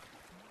longest,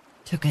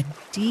 took a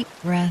deep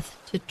breath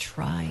to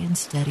try and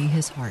steady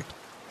his heart,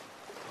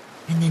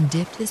 and then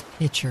dipped his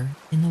pitcher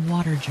in the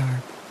water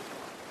jar.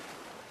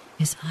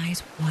 His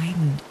eyes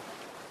widened.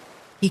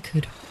 He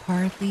could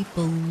hardly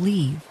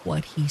believe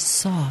what he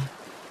saw.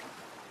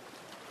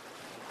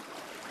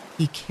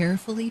 He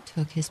carefully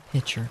took his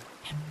pitcher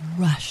and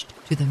rushed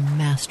to the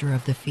master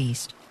of the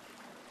feast.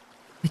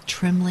 With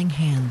trembling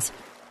hands,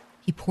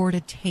 he poured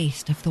a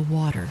taste of the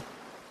water,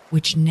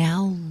 which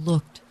now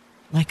looked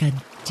like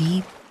a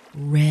deep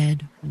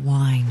red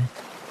wine,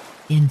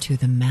 into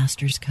the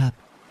master's cup.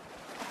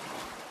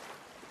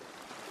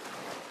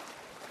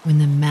 When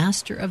the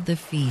master of the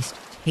feast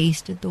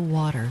tasted the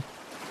water,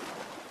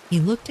 he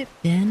looked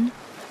at Ben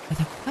with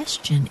a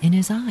question in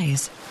his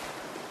eyes.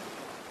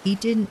 He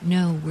didn't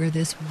know where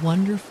this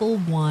wonderful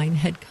wine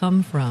had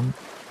come from,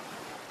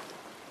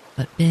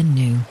 but Ben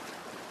knew.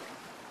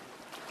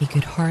 He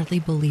could hardly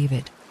believe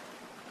it.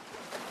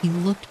 He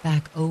looked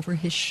back over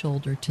his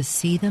shoulder to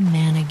see the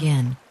man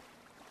again,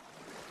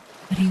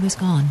 but he was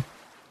gone.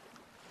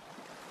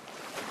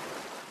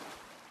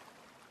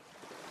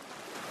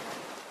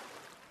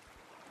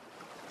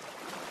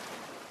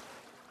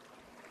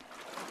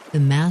 The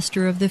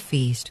master of the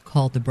feast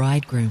called the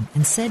bridegroom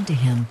and said to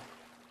him,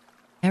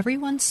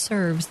 "Everyone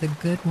serves the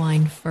good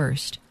wine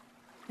first,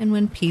 and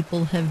when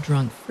people have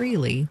drunk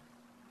freely,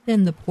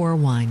 then the poor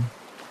wine.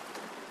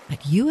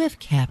 But you have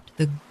kept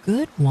the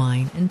good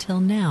wine until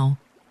now."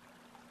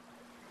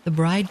 The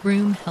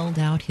bridegroom held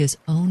out his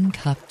own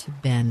cup to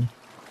Ben,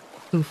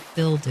 who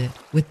filled it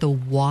with the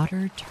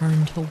water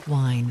turned to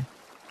wine,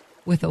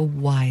 with a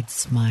wide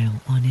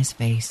smile on his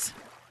face.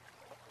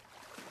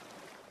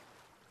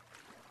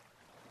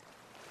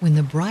 When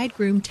the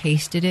bridegroom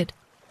tasted it,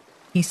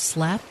 he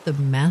slapped the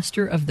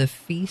master of the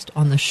feast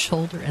on the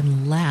shoulder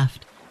and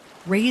laughed,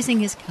 raising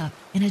his cup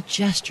in a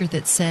gesture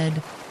that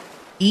said,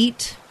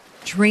 "Eat,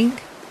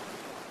 drink,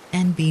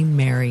 and be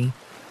merry."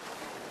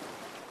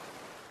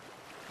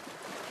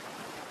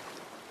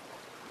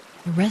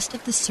 The rest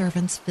of the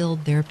servants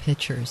filled their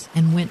pitchers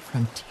and went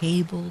from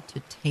table to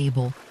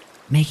table,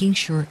 making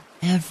sure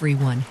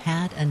everyone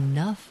had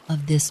enough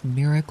of this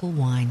miracle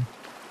wine.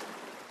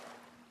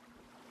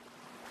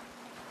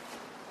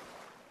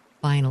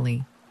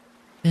 Finally,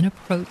 Ben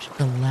approached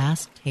the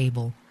last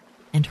table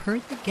and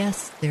heard the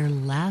guests there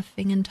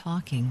laughing and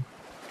talking.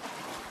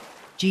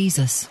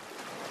 "Jesus,"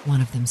 one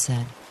of them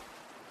said,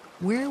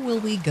 "where will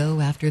we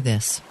go after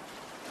this?"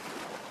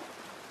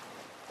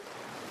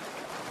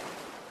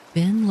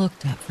 Ben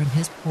looked up from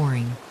his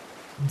pouring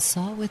and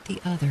saw with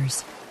the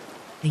others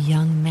the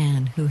young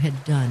man who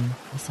had done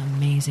this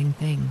amazing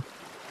thing.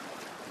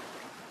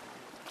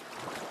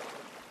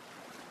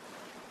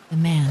 The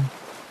man,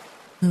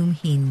 whom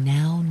he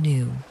now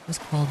knew was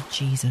called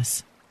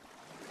Jesus,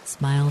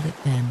 smiled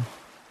at Ben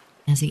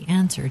as he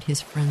answered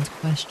his friend's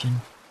question.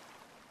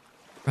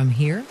 "From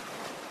here,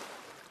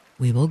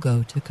 we will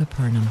go to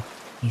Capernaum,"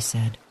 he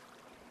said.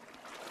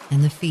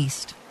 And the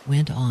feast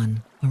went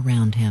on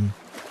around him.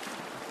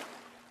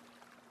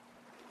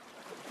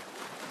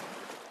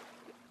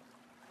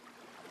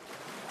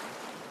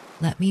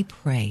 Let me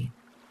pray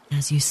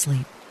as you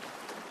sleep.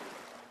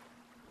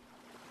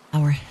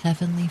 Our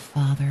Heavenly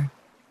Father,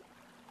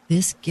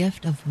 this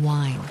gift of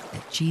wine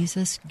that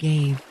Jesus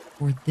gave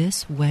for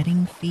this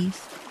wedding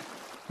feast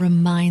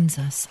reminds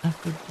us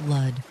of the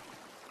blood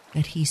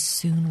that he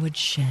soon would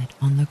shed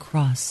on the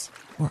cross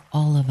for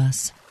all of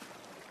us.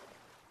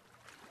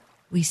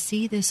 We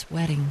see this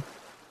wedding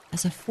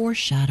as a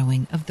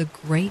foreshadowing of the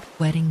great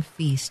wedding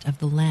feast of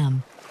the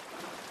Lamb,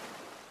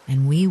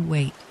 and we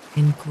wait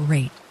in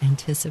great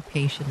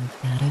anticipation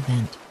of that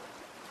event.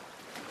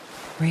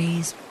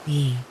 Praise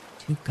be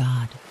to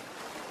God.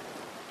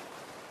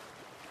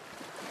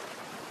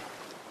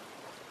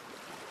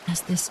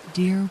 As this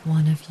dear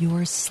one of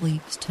yours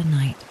sleeps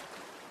tonight,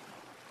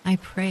 I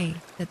pray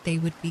that they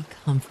would be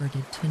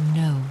comforted to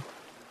know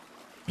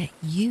that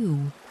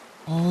you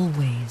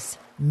always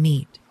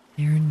meet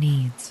their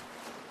needs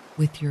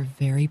with your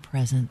very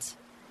presence.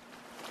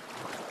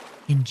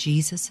 In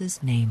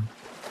Jesus' name,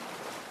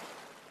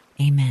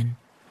 amen.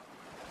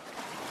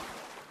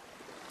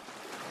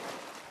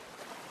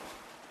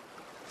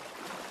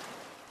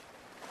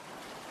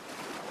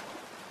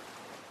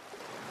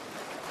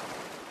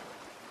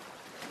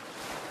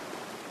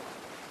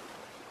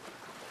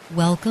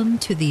 Welcome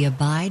to the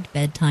Abide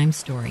Bedtime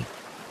Story,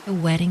 The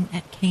Wedding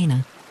at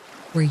Cana,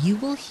 where you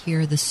will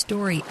hear the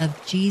story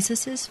of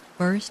Jesus'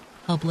 first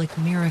public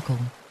miracle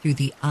through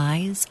the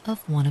eyes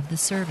of one of the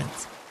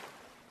servants.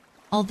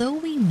 Although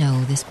we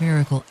know this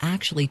miracle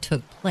actually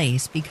took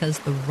place because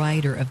the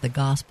writer of the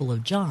Gospel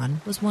of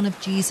John was one of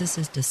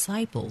Jesus'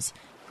 disciples,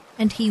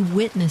 and he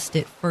witnessed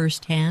it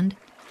firsthand,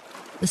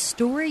 the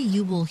story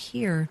you will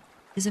hear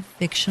is a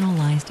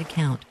fictionalized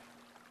account.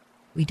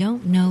 We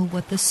don't know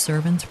what the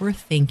servants were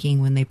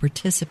thinking when they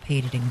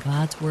participated in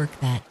God's work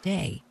that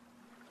day,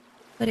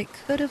 but it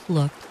could have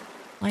looked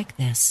like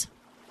this.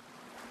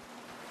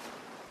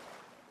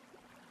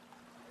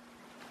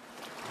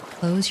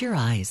 Close your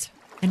eyes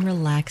and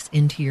relax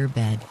into your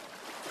bed.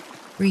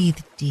 Breathe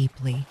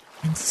deeply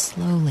and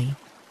slowly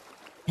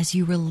as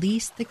you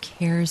release the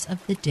cares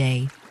of the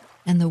day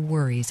and the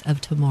worries of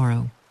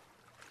tomorrow.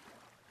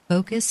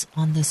 Focus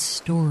on the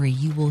story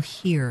you will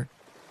hear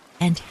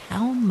and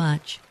how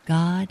much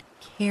God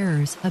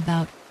cares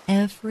about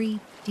every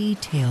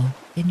detail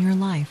in your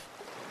life.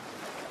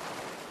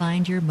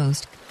 Find your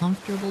most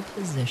comfortable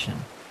position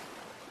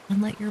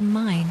and let your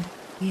mind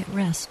be at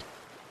rest.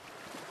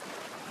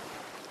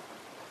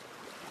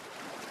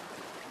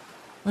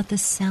 Let the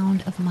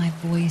sound of my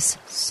voice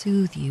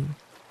soothe you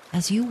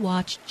as you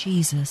watch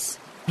Jesus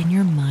in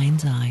your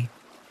mind's eye.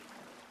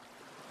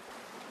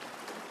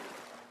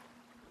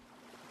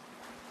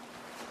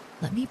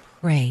 Let me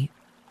pray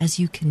as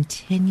you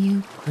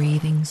continue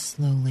breathing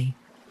slowly.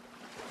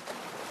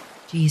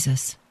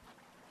 Jesus,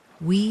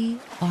 we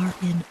are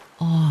in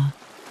awe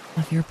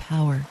of your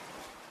power.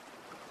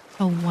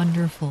 How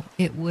wonderful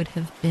it would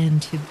have been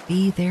to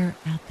be there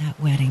at that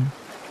wedding,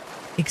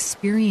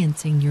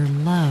 experiencing your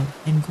love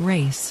and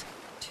grace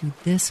to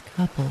this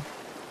couple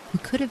who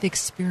could have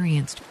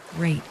experienced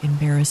great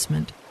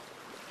embarrassment.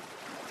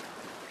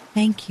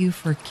 Thank you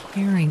for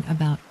caring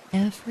about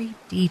every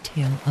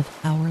detail of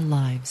our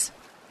lives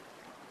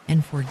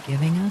and for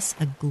giving us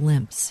a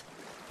glimpse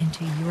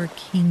into your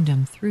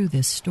kingdom through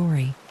this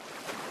story.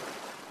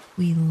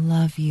 We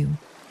love you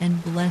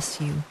and bless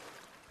you.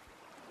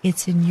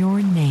 It's in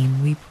your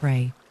name we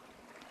pray.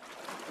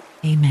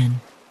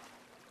 Amen.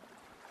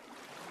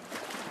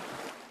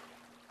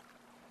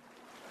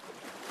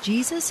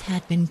 Jesus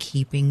had been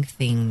keeping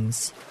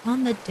things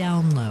on the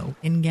down low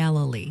in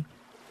Galilee,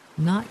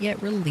 not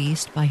yet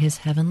released by his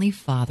heavenly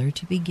Father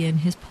to begin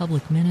his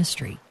public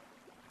ministry.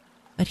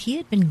 But he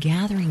had been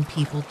gathering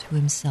people to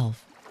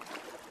himself,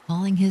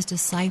 calling his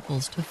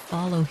disciples to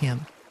follow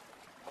him,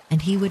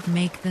 and he would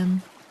make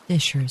them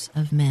fishers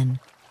of men.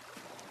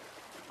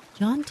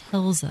 John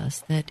tells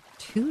us that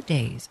 2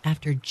 days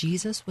after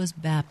Jesus was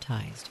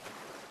baptized,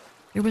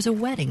 there was a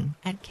wedding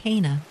at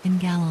Cana in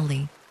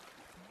Galilee.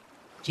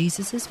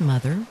 Jesus'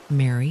 mother,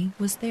 Mary,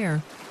 was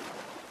there,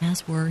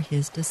 as were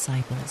his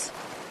disciples.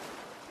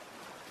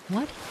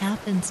 What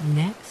happens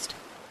next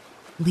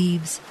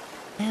leaves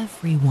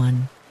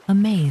everyone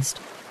amazed.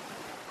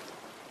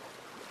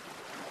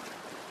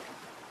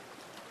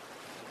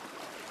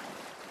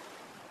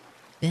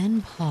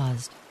 Ben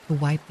paused to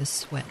wipe the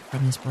sweat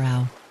from his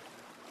brow.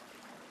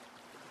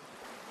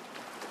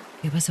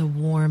 It was a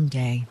warm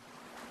day,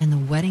 and the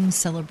wedding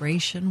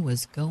celebration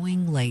was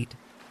going late,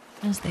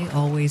 as they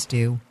always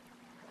do.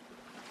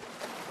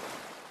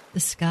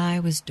 The sky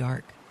was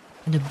dark,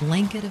 and a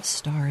blanket of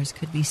stars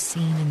could be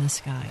seen in the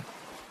sky.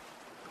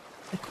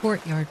 The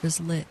courtyard was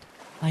lit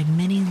by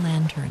many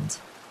lanterns,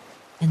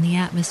 and the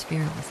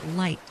atmosphere was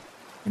light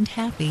and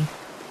happy.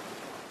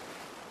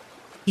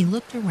 He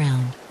looked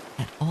around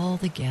at all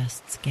the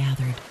guests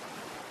gathered,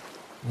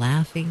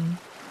 laughing,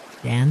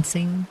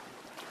 dancing,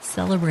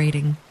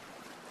 celebrating.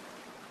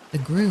 The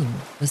groom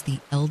was the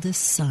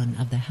eldest son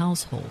of the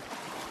household,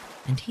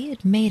 and he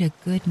had made a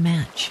good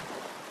match.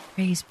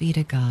 Praise be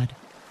to God.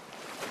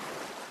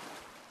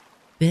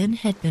 Ben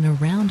had been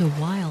around a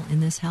while in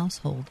this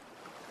household.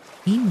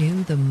 He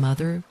knew the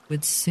mother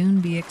would soon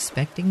be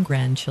expecting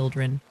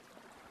grandchildren.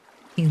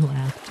 He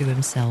laughed to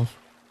himself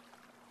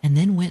and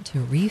then went to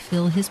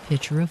refill his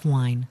pitcher of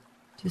wine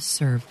to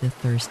serve the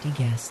thirsty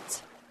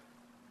guests.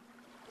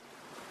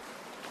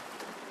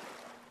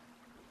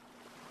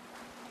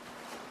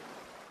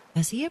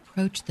 As he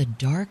approached the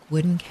dark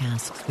wooden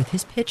casks with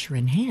his pitcher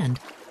in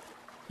hand,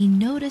 he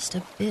noticed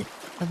a bit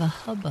of a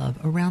hubbub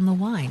around the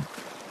wine.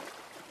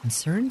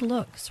 Concerned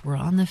looks were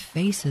on the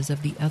faces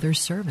of the other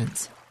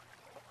servants.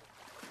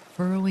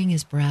 Furrowing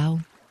his brow,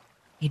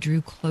 he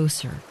drew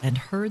closer and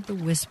heard the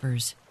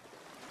whispers.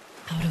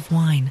 "Out of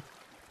wine.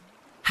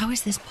 How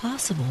is this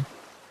possible?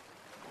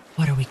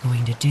 What are we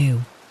going to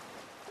do?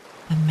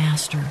 The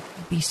master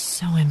will be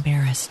so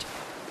embarrassed."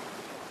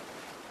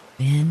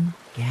 Ben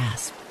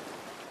gasped.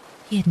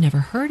 He had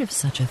never heard of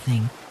such a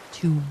thing.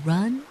 To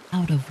run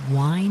out of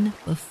wine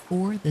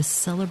before the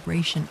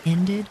celebration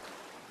ended?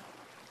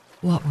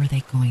 What were they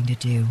going to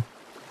do?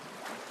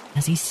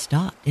 As he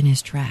stopped in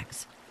his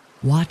tracks,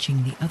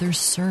 watching the other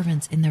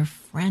servants in their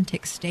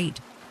frantic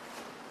state,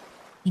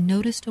 he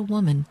noticed a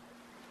woman,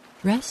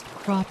 dressed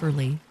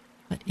properly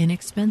but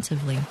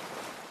inexpensively,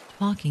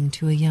 talking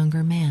to a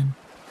younger man.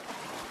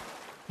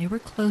 They were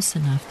close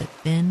enough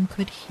that Ben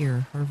could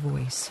hear her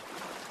voice.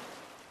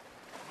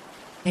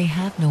 "They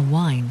have no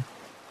wine,"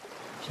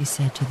 she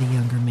said to the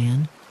younger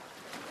man.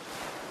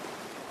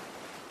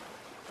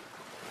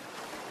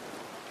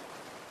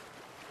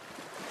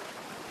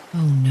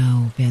 Oh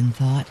no, Ben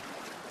thought.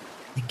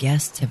 The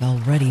guests have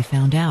already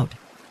found out.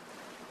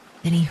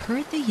 Then he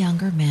heard the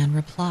younger man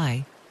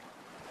reply,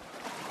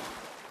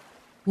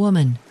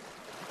 "Woman,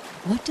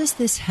 what does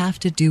this have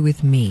to do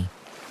with me?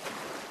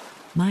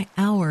 My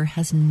hour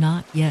has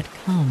not yet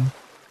come."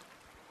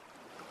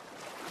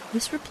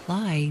 This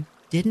reply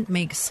didn't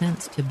make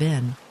sense to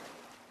Ben.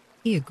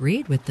 He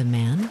agreed with the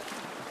man.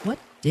 What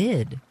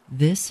did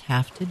this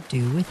have to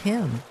do with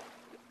him?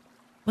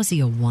 Was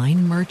he a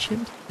wine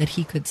merchant that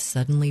he could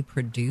suddenly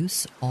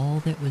produce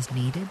all that was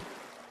needed?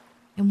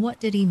 And what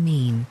did he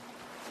mean,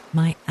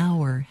 "My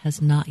hour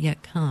has not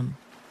yet come"?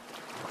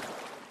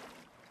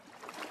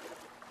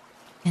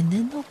 And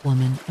then the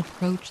woman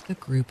approached the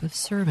group of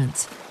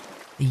servants,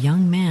 the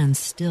young man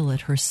still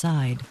at her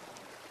side.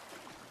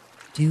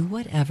 "Do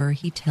whatever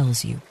he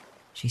tells you,"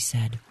 she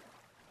said.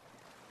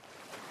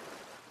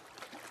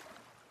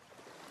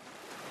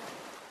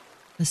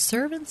 The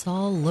servants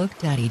all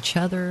looked at each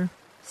other,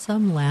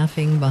 some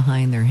laughing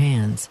behind their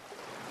hands.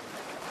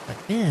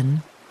 But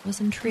Ben was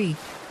intrigued.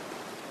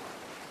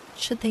 What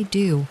should they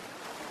do?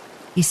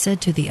 He said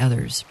to the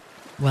others,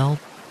 "Well,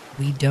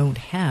 we don't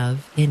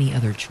have any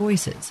other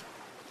choices.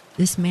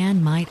 This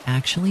man might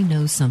actually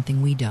know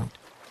something we don't.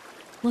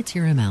 Let's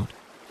hear him out."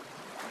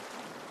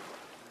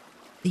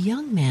 The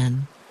young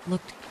man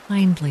looked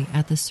kindly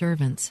at the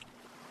servants,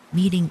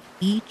 meeting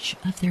each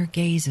of their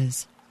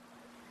gazes,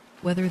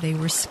 whether they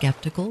were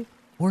skeptical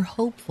or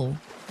hopeful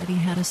that he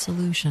had a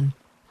solution.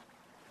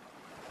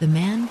 The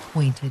man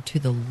pointed to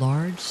the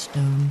large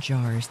stone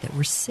jars that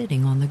were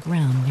sitting on the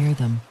ground near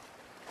them.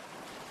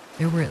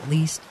 There were at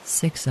least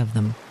 6 of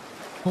them,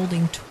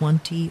 holding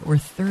 20 or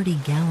 30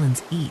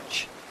 gallons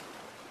each.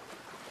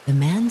 The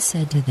man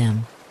said to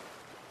them,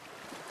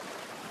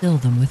 "Fill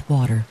them with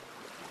water."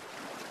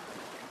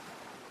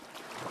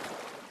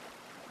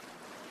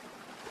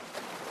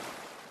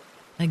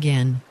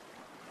 Again,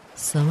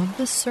 some of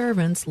the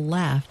servants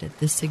laughed at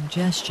this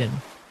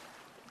suggestion.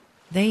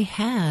 They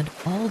had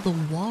all the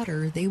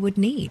water they would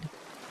need.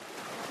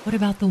 What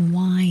about the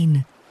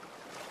wine?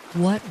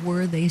 What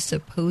were they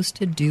supposed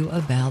to do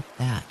about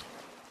that?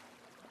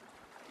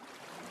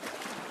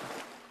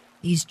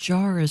 These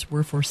jars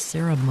were for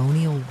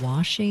ceremonial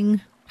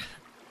washing?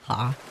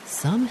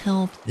 Some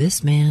help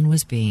this man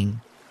was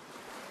being.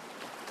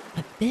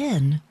 But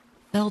Ben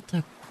felt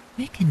a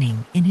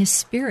quickening in his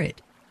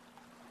spirit.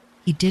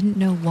 He didn't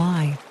know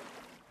why,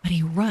 but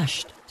he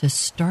rushed to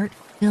start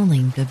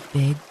filling the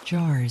big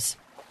jars.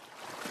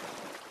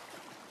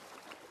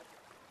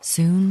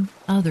 Soon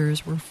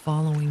others were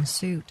following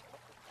suit.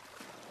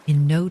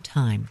 In no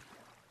time,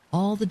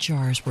 all the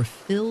jars were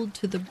filled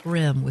to the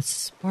brim with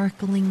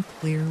sparkling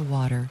clear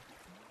water.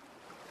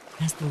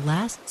 As the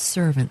last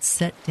servant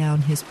set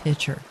down his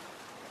pitcher,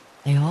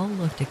 they all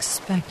looked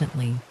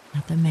expectantly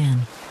at the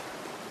man.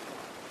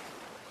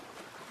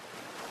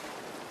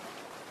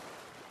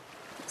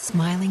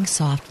 Smiling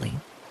softly,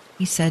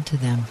 he said to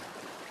them,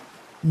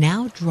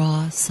 "Now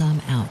draw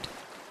some out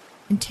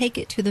and take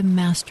it to the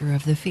master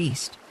of the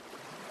feast."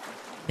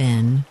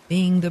 Ben,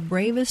 being the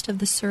bravest of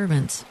the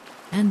servants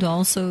and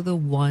also the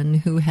one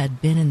who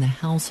had been in the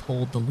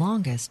household the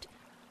longest,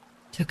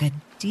 took a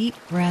deep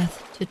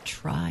breath to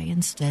try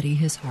and steady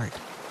his heart,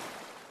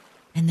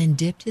 and then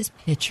dipped his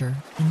pitcher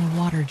in the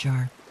water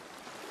jar.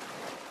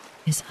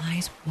 His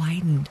eyes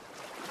widened.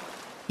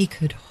 He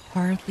could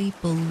hardly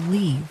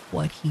believe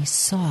what he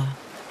saw.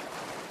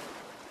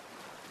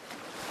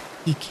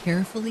 He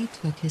carefully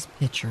took his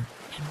pitcher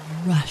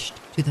and rushed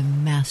to the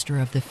master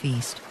of the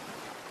feast.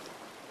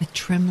 With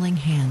trembling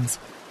hands,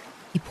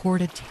 he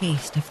poured a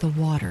taste of the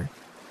water,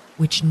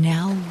 which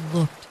now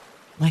looked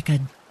like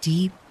a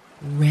deep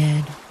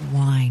red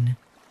wine,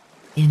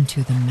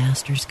 into the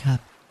master's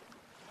cup.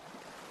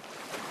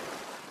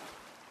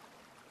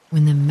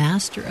 When the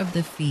master of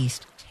the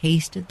feast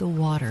tasted the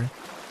water,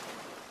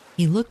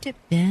 he looked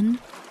at Ben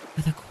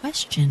with a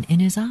question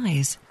in his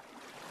eyes.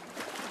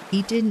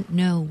 He didn't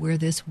know where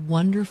this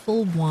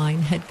wonderful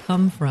wine had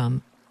come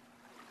from,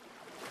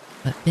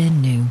 but Ben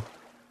knew.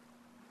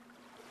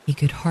 He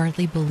could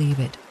hardly believe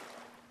it.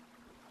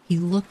 He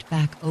looked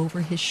back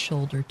over his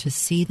shoulder to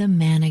see the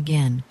man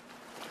again,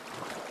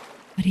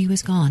 but he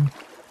was gone.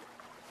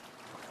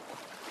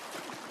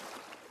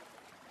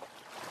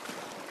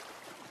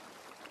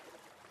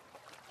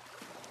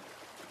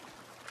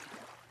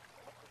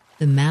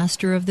 The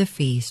master of the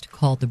feast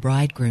called the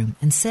bridegroom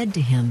and said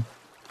to him,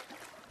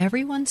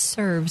 "Everyone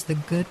serves the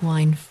good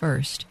wine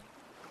first,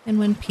 and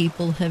when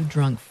people have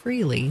drunk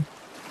freely,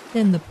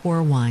 then the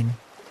poor wine.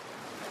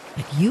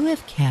 But you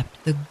have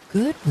kept the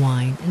good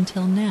wine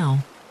until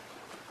now."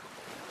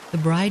 The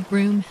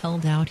bridegroom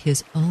held out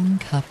his own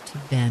cup to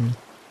Ben,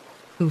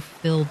 who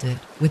filled it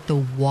with the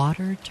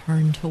water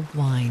turned to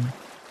wine,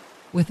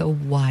 with a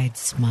wide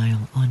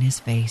smile on his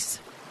face.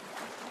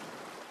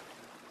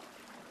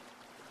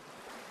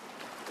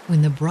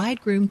 When the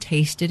bridegroom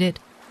tasted it,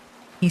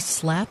 he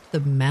slapped the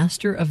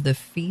master of the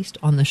feast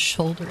on the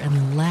shoulder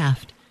and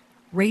laughed,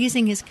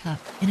 raising his cup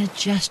in a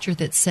gesture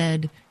that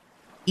said,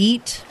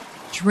 "Eat,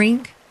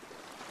 drink,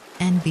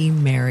 and be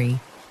merry."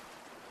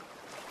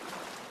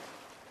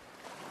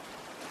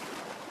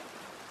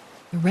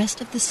 The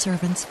rest of the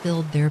servants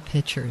filled their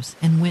pitchers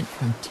and went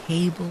from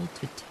table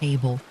to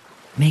table,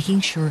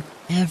 making sure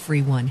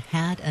everyone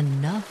had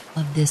enough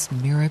of this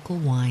miracle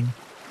wine.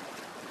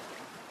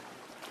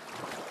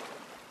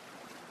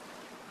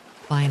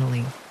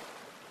 Finally,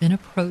 Ben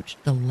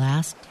approached the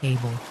last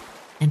table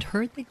and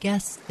heard the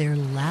guests there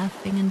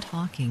laughing and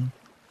talking.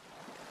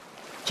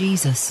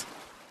 "Jesus,"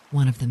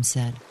 one of them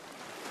said,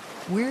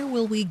 "where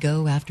will we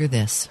go after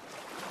this?"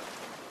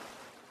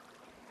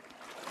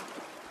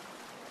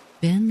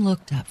 Ben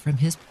looked up from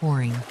his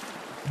pouring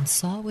and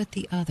saw with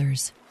the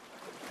others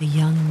the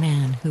young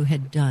man who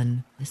had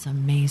done this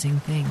amazing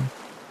thing.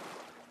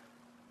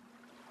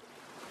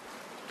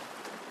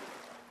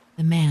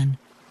 The man,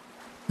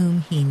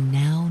 whom he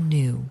now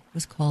knew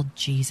was called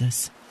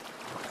Jesus,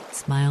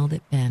 smiled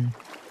at Ben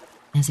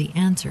as he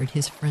answered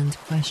his friend's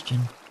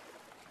question.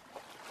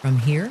 "From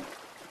here,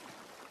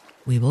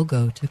 we will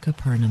go to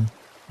Capernaum,"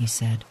 he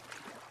said,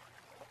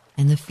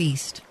 and the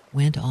feast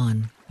went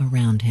on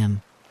around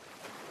him.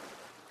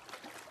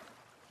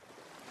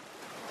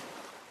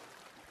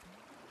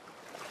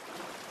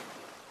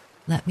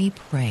 Let me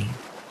pray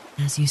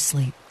as you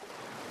sleep.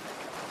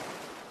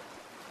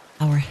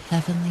 Our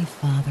Heavenly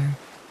Father,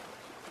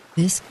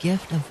 this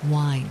gift of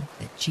wine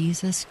that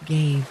Jesus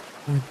gave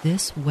for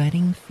this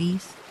wedding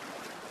feast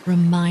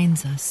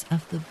reminds us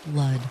of the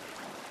blood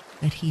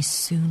that he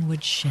soon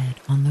would shed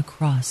on the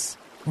cross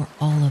for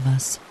all of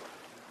us.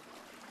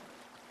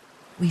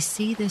 We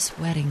see this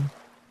wedding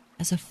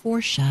as a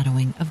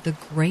foreshadowing of the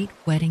great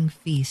wedding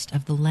feast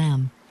of the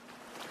Lamb,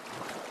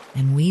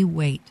 and we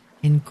wait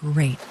in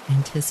great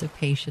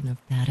anticipation of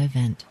that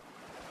event.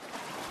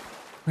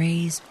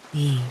 Praise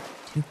be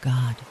to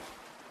God.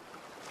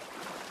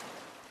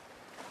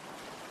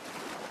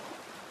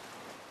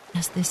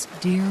 As this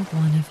dear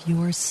one of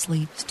yours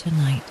sleeps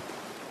tonight,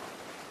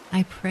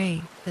 I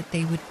pray that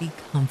they would be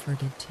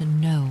comforted to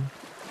know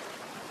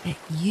that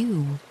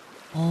you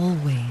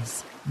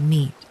always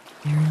meet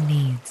their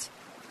needs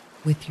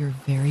with your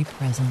very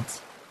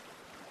presence.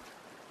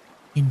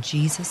 In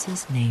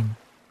Jesus' name,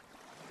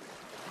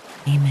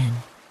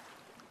 amen.